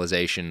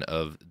criminalization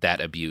of that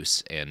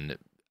abuse and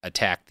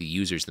attack the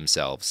users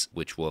themselves,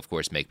 which will, of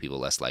course, make people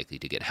less likely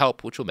to get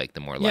help, which will make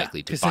them more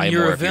likely to buy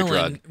more of your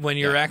drug. When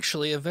you're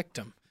actually a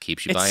victim.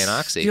 Keeps you buying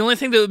Oxy. The only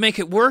thing that would make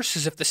it worse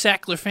is if the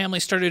Sackler family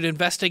started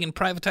investing in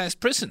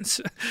privatized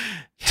prisons.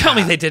 Tell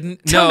me they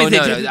didn't. Tell me they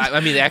didn't. I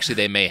mean, actually,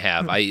 they may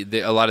have.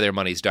 A lot of their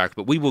money's dark,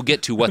 but we will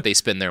get to what they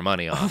spend their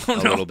money on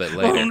little bit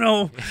later. Oh,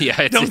 no.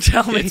 Yeah, Don't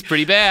tell me. It's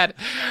pretty bad.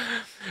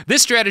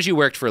 This strategy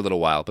worked for a little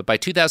while, but by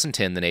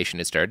 2010, the nation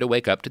had started to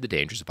wake up to the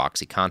dangers of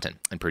OxyContin,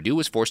 and Purdue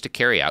was forced to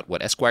carry out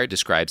what Esquire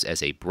describes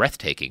as a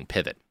breathtaking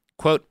pivot.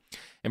 Quote,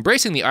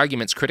 embracing the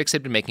arguments critics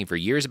had been making for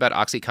years about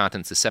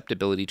OxyContin's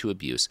susceptibility to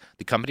abuse,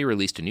 the company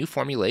released a new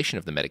formulation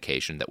of the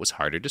medication that was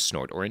harder to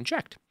snort or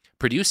inject.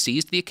 Purdue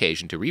seized the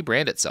occasion to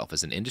rebrand itself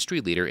as an industry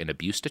leader in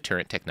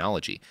abuse-deterrent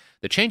technology.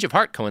 The change of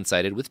heart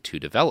coincided with two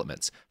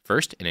developments.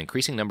 First, an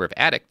increasing number of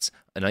addicts,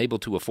 unable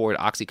to afford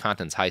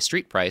OxyContin's high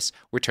street price,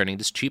 were turning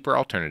to cheaper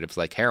alternatives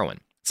like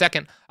heroin.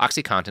 Second,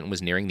 OxyContin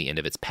was nearing the end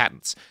of its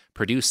patents.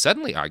 Purdue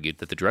suddenly argued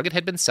that the drug it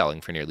had been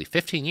selling for nearly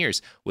 15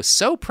 years was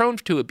so prone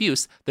to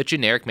abuse that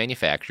generic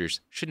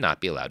manufacturers should not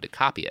be allowed to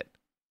copy it.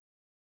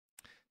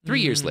 3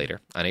 years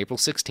later, on April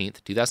 16,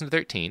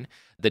 2013,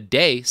 the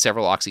day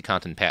several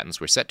OxyContin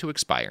patents were set to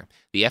expire,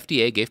 the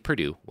FDA gave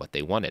Purdue what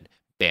they wanted,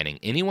 banning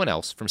anyone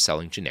else from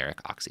selling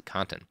generic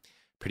OxyContin.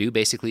 Purdue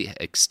basically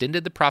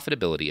extended the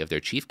profitability of their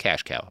chief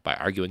cash cow by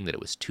arguing that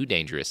it was too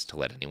dangerous to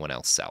let anyone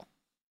else sell.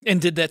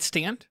 And did that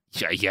stand?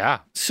 Yeah.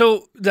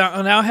 So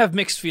now I have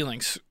mixed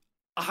feelings.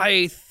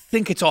 I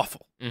think it's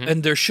awful,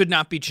 and there should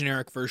not be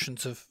generic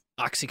versions of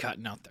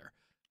OxyContin out there.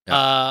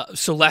 Yeah.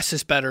 So less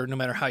is better no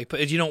matter how you put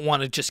it. You don't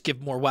want to just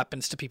give more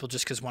weapons to people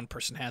just because one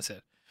person has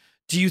it.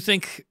 Do you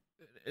think,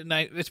 and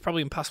it's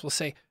probably impossible to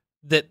say,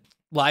 that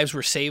lives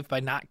were saved by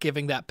not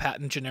giving that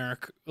patent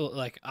generic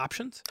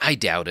options? I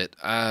doubt it.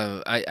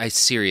 I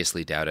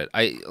seriously doubt it.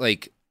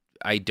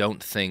 I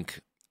don't think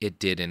it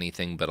did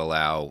anything but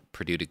allow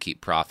Purdue to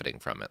keep profiting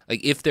from it.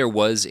 Like, if there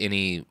was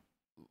any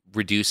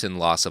reduce in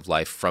loss of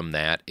life from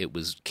that, it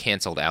was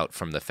canceled out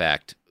from the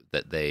fact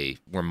that they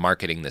were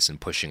marketing this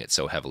and pushing it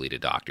so heavily to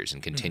doctors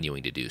and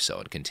continuing to do so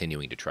and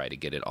continuing to try to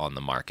get it on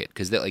the market.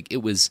 Because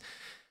it was,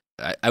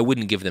 I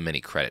wouldn't give them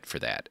any credit for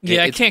that.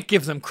 Yeah, I can't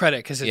give them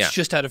credit because it's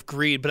just out of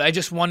greed. But I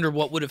just wonder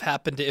what would have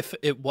happened if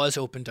it was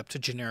opened up to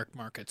generic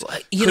markets.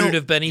 Could it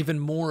have been even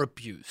more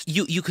abused?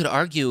 You could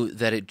argue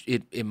that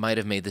it might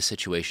have made the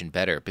situation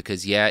better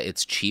because,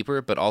 it's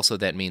cheaper, but also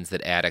that means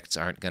that addicts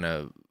aren't going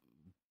to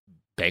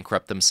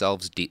bankrupt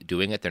themselves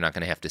doing it. They're not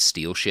going to have to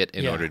steal shit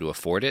in order to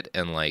afford it.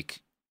 And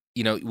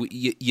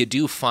you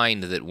do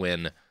find that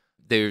when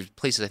there's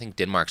places, I think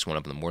Denmark's one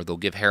of them, where they'll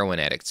give heroin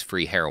addicts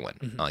free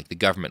heroin, like the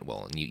government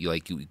will, and you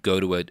go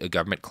to a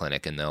government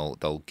clinic and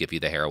they'll give you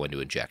the heroin to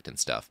inject and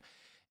stuff,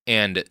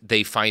 and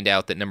they find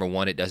out that number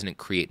one, it doesn't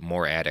create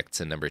more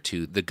addicts, and number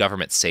two, the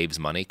government saves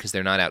money because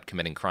they're not out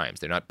committing crimes,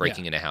 they're not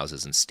breaking into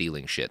houses and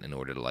stealing shit in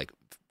order to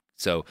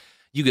so.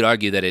 You could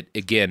argue that it,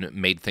 again,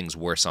 made things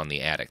worse on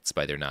the addicts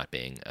by there not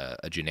being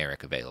a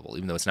generic available,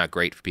 even though it's not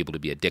great for people to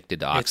be addicted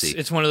to Oxy.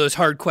 It's one of those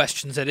hard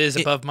questions that is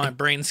above my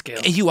brain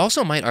scale. And you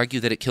also might argue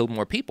that it killed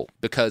more people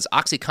because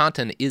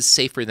OxyContin is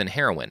safer than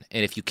heroin.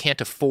 And if you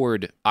can't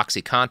afford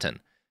OxyContin,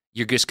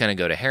 you're just going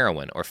to go to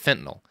heroin or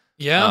fentanyl.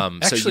 Yeah,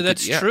 actually,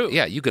 that's true.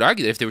 Yeah, you could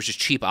argue that if there was just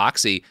cheap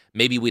Oxy,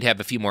 maybe we'd have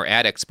a few more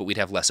addicts, but we'd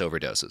have less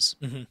overdoses.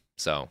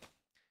 So,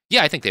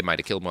 I think they might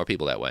have killed more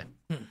people that way.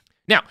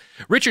 Now,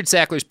 Richard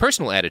Sackler's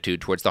personal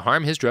attitude towards the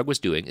harm his drug was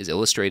doing is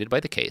illustrated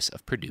by the case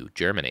of Purdue,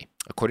 Germany.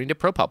 According to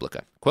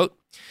ProPublica, quote,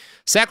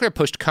 Sackler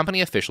pushed company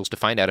officials to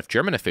find out if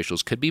German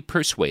officials could be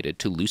persuaded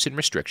to loosen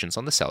restrictions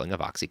on the selling of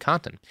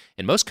OxyContin.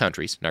 In most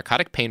countries,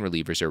 narcotic pain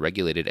relievers are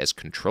regulated as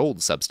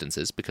controlled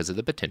substances because of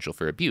the potential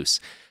for abuse.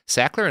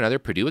 Sackler and other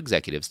Purdue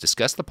executives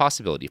discussed the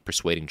possibility of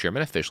persuading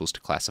German officials to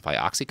classify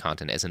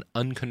OxyContin as an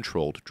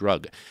uncontrolled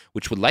drug,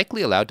 which would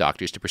likely allow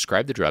doctors to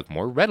prescribe the drug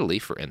more readily,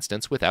 for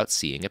instance, without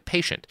seeing a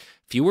patient.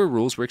 Fewer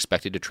rules were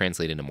expected to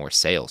translate into more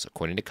sales,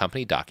 according to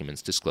company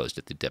documents disclosed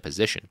at the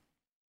deposition.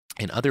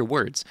 In other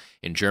words,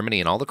 in Germany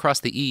and all across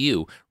the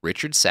EU,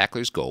 Richard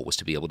Sackler's goal was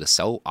to be able to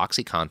sell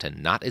OxyContin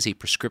not as a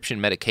prescription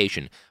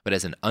medication, but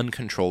as an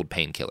uncontrolled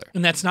painkiller.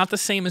 And that's not the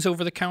same as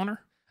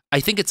over-the-counter? I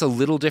think it's a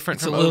little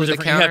different from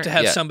over-the-counter. You have to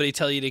have yeah. somebody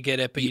tell you to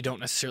get it, but you don't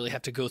necessarily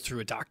have to go through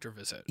a doctor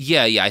visit.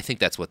 Yeah, I think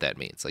that's what that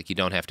means. Like, you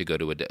don't have to go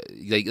to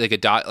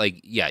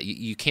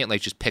you can't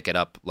like just pick it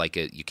up like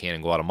you can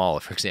in Guatemala,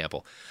 for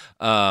example.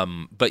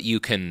 But you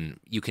can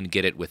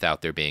get it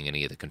without there being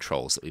any of the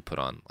controls that we put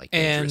on like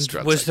dangerous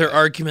drugs. And was like their that.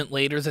 argument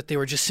later that they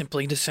were just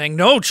simply just saying,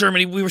 no,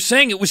 Germany, we were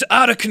saying it was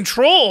out of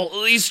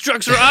control. These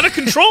drugs are out of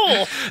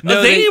control.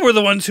 No, they were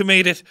the ones who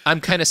made it. I'm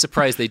kind of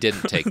surprised they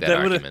didn't take that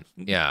argument.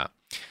 Yeah.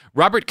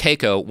 Robert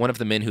Keiko, one of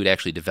the men who'd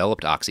actually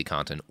developed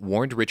OxyContin,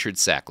 warned Richard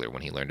Sackler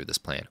when he learned of this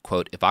plan,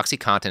 quote, if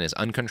OxyContin is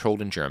uncontrolled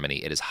in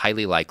Germany, it is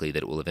highly likely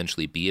that it will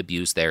eventually be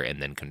abused there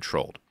and then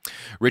controlled.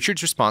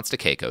 Richard's response to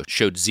Keiko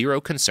showed zero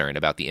concern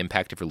about the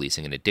impact of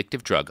releasing an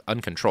addictive drug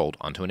uncontrolled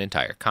onto an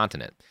entire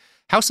continent.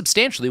 How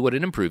substantially would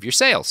it improve your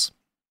sales?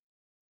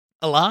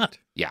 A lot.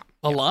 Yeah.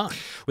 A lot.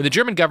 When the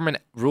German government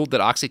ruled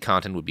that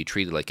OxyContin would be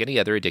treated like any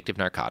other addictive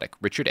narcotic,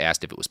 Richard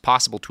asked if it was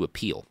possible to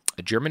appeal.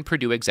 A German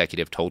Purdue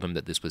executive told him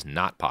that this was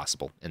not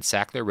possible, and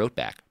Sackler wrote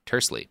back,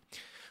 tersely,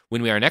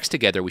 when we are next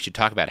together, we should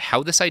talk about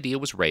how this idea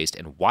was raised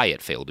and why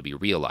it failed to be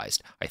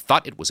realized. I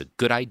thought it was a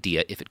good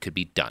idea if it could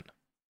be done.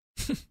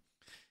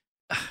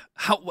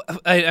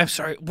 I'm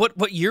sorry.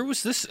 What year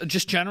was this?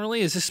 Just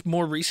generally, is this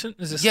more recent?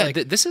 Is this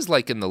this is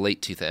like in the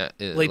late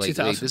 2000s. Late 2000s.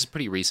 This is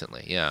pretty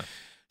recently. Yeah.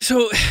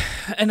 So,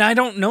 and I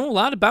don't know a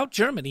lot about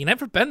Germany.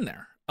 Never been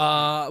there.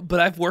 But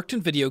I've worked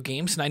in video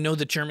games, and I know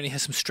that Germany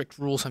has some strict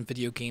rules on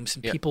video games,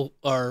 and people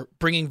are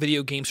bringing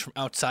video games from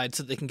outside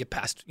so that they can get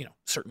past,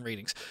 certain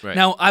ratings. Right.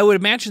 Now, I would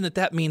imagine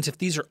that means if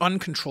these are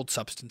uncontrolled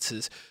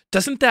substances,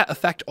 doesn't that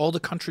affect all the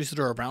countries that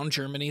are around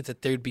Germany,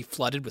 that they would be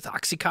flooded with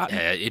OxyContin?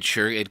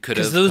 It could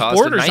have those caused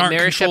borders a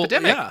nightmarish aren't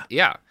epidemic.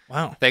 Yeah.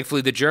 Wow.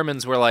 Thankfully, the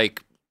Germans were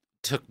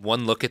took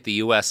one look at the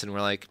U.S. and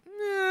were like,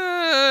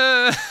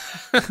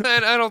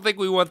 I don't think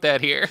we want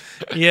that here.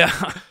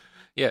 Yeah.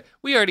 Yeah,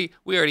 we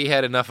already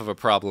had enough of a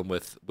problem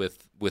with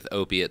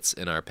opiates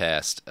in our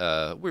past.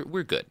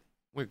 We're good.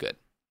 We're good.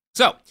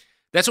 So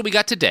that's what we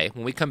got today.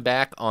 When we come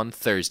back on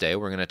Thursday,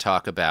 we're going to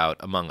talk about,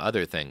 among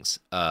other things,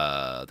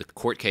 the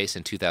court case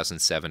in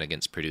 2007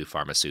 against Purdue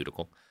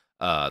Pharmaceutical,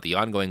 the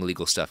ongoing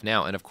legal stuff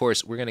now, and of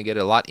course, we're going to get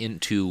a lot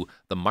into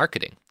the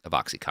marketing of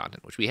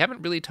OxyContin, which we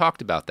haven't really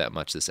talked about that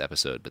much this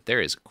episode, but there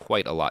is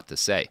quite a lot to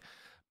say.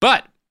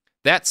 But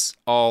that's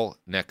all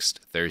next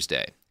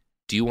Thursday.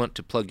 Do you want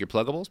to plug your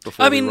pluggables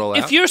before we roll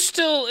out?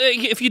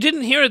 If you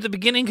didn't hear it at the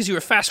beginning because you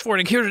were fast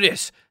forwarding, here it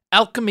is.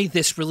 Alchemy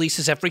This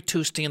releases every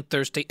Tuesday and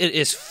Thursday. It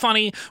is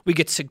funny. We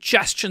get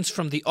suggestions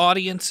from the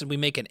audience, and we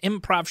make an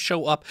improv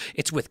show up.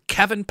 It's with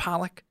Kevin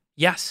Pollak.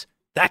 Yes,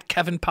 that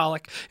Kevin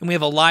Pollak. And we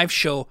have a live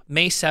show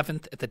May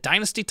 7th at the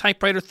Dynasty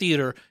Typewriter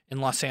Theater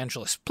in Los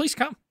Angeles. Please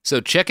come.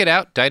 So check it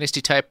out,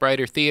 Dynasty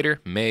Typewriter Theater,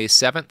 May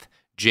 7th.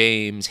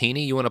 James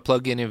Heaney, you want to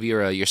plug any of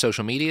your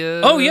social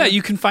media? Oh, yeah.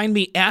 You can find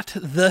me at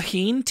The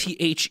Hean,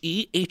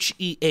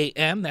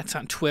 TheHean. That's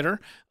on Twitter.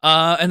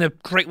 And a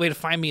great way to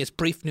find me is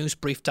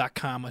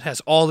briefnewsbrief.com. It has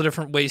all the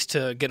different ways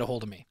to get a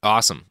hold of me.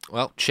 Awesome.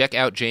 Well, check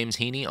out James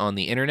Heaney on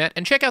the internet,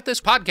 and check out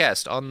this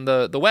podcast on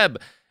the web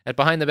at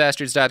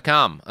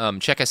behindthebastards.com.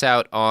 Check us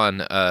out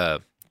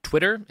on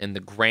Twitter and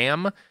the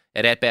gram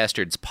at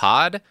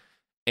 @bastardspod,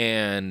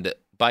 and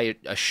buy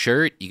a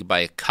shirt. You can buy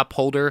a cup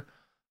holder.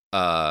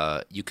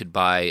 You could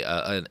buy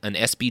an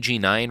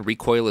SBG-9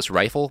 recoilless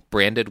rifle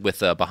branded with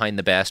Behind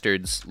the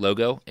Bastards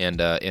logo and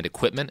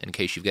equipment in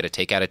case you've got to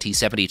take out a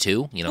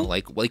T-72.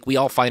 Like we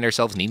all find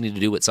ourselves needing to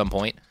do at some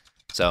point.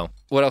 So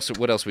what else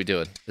are we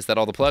doing? Is that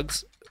all the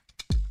plugs?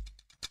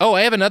 Oh,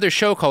 I have another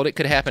show called It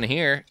Could Happen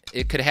Here.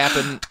 It could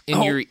happen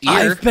in your ear.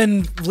 I've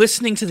been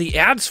listening to the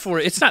ads for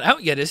it. It's not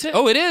out yet, is it?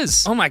 Oh, it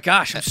is. Oh my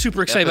gosh, I'm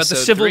super excited about the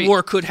Civil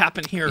War could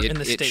happen here in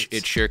the States.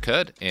 It sure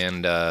could.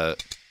 And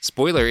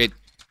spoiler,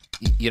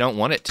 you don't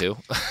want it to.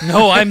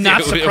 No, I'm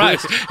not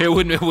surprised. It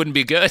wouldn't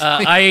be good.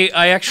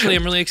 I actually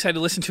am really excited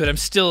to listen to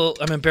it.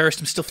 I'm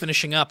embarrassed. I'm still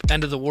finishing up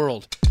End of the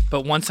World.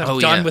 But once I'm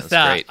done with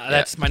that,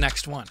 that's my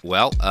next one.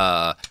 Well,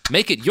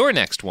 make it your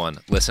next one,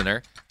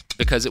 listener,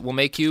 because it will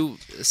make you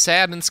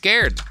sad and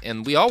scared.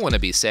 And we all want to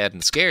be sad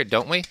and scared,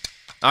 don't we?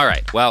 All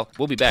right. Well,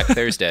 we'll be back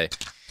Thursday.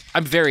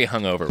 I'm very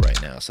hungover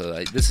right now, so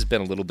this has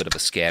been a little bit of a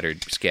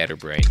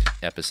scatterbrained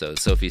episode.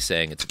 Sophie's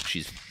saying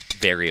she's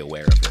very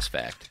aware of this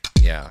fact.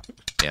 Yeah.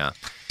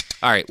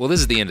 All right. Well, this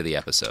is the end of the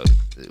episode.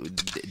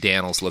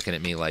 Daniel's looking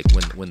at me like,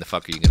 when the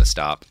fuck are you going to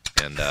stop?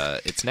 And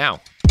it's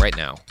now. Right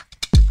now.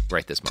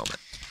 right this moment.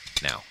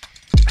 Now.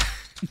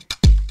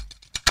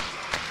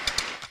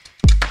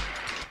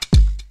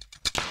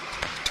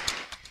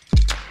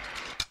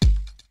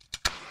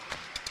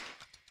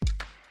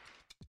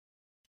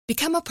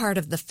 Become a part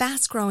of the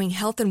fast-growing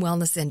health and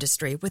wellness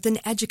industry with an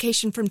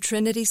education from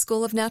Trinity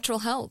School of Natural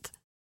Health.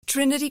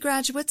 Trinity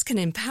graduates can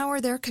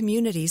empower their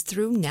communities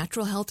through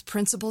natural health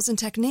principles and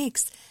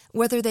techniques,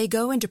 whether they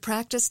go into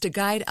practice to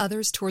guide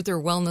others toward their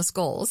wellness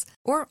goals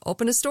or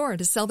open a store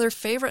to sell their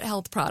favorite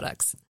health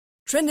products.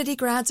 Trinity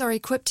grads are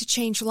equipped to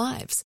change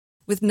lives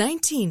with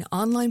 19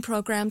 online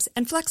programs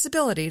and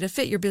flexibility to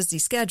fit your busy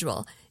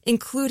schedule,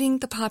 including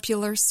the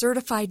popular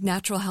Certified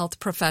Natural Health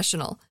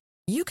Professional.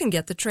 You can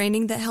get the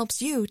training that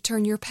helps you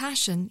turn your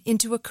passion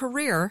into a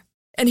career.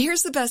 And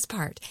here's the best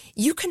part.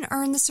 You can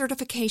earn the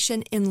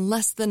certification in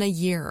less than a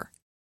year.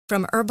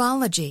 From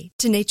herbology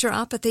to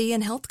naturopathy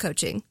and health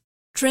coaching,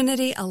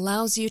 Trinity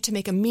allows you to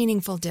make a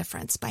meaningful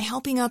difference by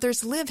helping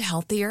others live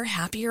healthier,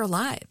 happier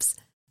lives.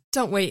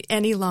 Don't wait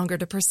any longer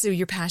to pursue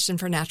your passion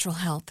for natural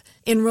health.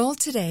 Enroll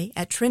today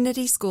at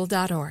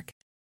trinityschool.org.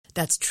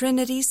 That's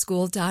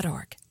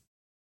trinityschool.org.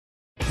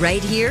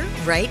 Right here,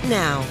 right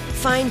now.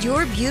 Find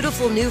your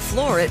beautiful new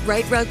floor at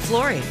Right Rug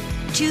Flooring.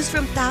 Choose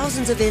from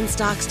thousands of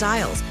in-stock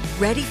styles,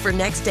 ready for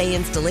next day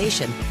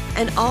installation,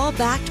 and all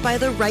backed by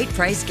the right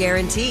price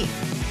guarantee.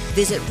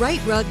 Visit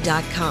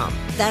rightrug.com.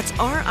 That's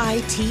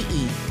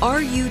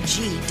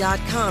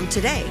RITERUG.com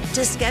today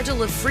to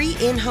schedule a free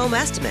in-home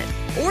estimate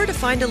or to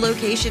find a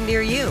location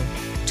near you.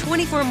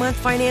 24-month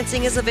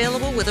financing is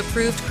available with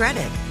approved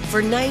credit.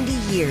 For 90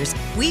 years,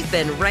 we've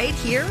been right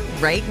here,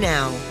 right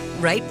now.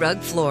 Right Rug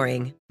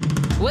Flooring.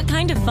 What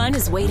kind of fun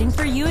is waiting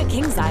for you at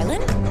Kings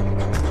Island?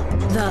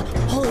 The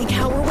holy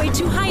cow, we're way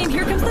too high and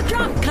here comes the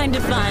drop kind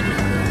of fun.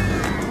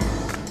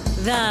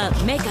 The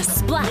make a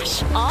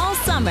splash all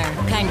summer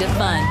kind of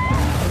fun.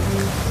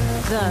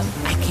 The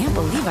I can't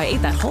believe I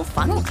ate that whole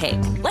funnel cake.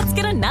 Let's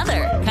get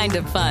another kind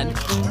of fun.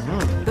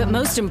 But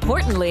most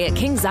importantly, at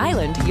Kings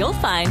Island, you'll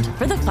find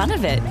for the fun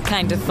of it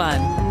kind of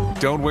fun.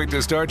 Don't wait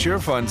to start your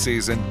fun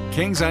season.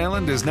 Kings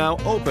Island is now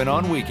open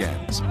on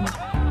weekends.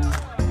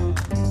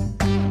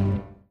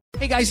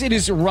 Hey guys, it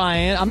is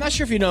Ryan. I'm not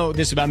sure if you know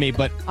this about me,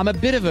 but I'm a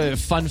bit of a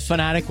fun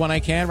fanatic when I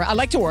can. I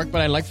like to work,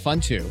 but I like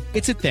fun too.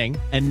 It's a thing.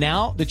 And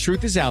now the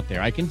truth is out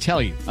there. I can tell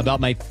you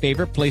about my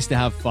favorite place to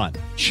have fun.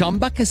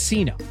 Chumba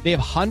Casino. They have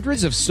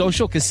hundreds of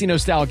social casino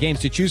style games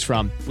to choose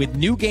from with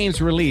new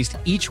games released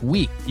each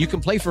week. You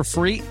can play for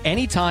free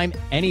anytime,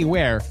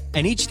 anywhere.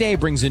 And each day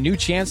brings a new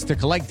chance to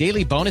collect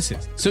daily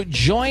bonuses. So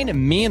join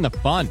me in the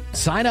fun.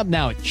 Sign up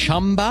now at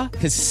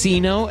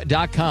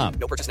ChumbaCasino.com.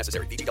 No purchase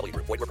necessary. VGW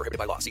Group. Void where prohibited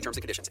by law. See terms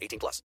and conditions. 18+.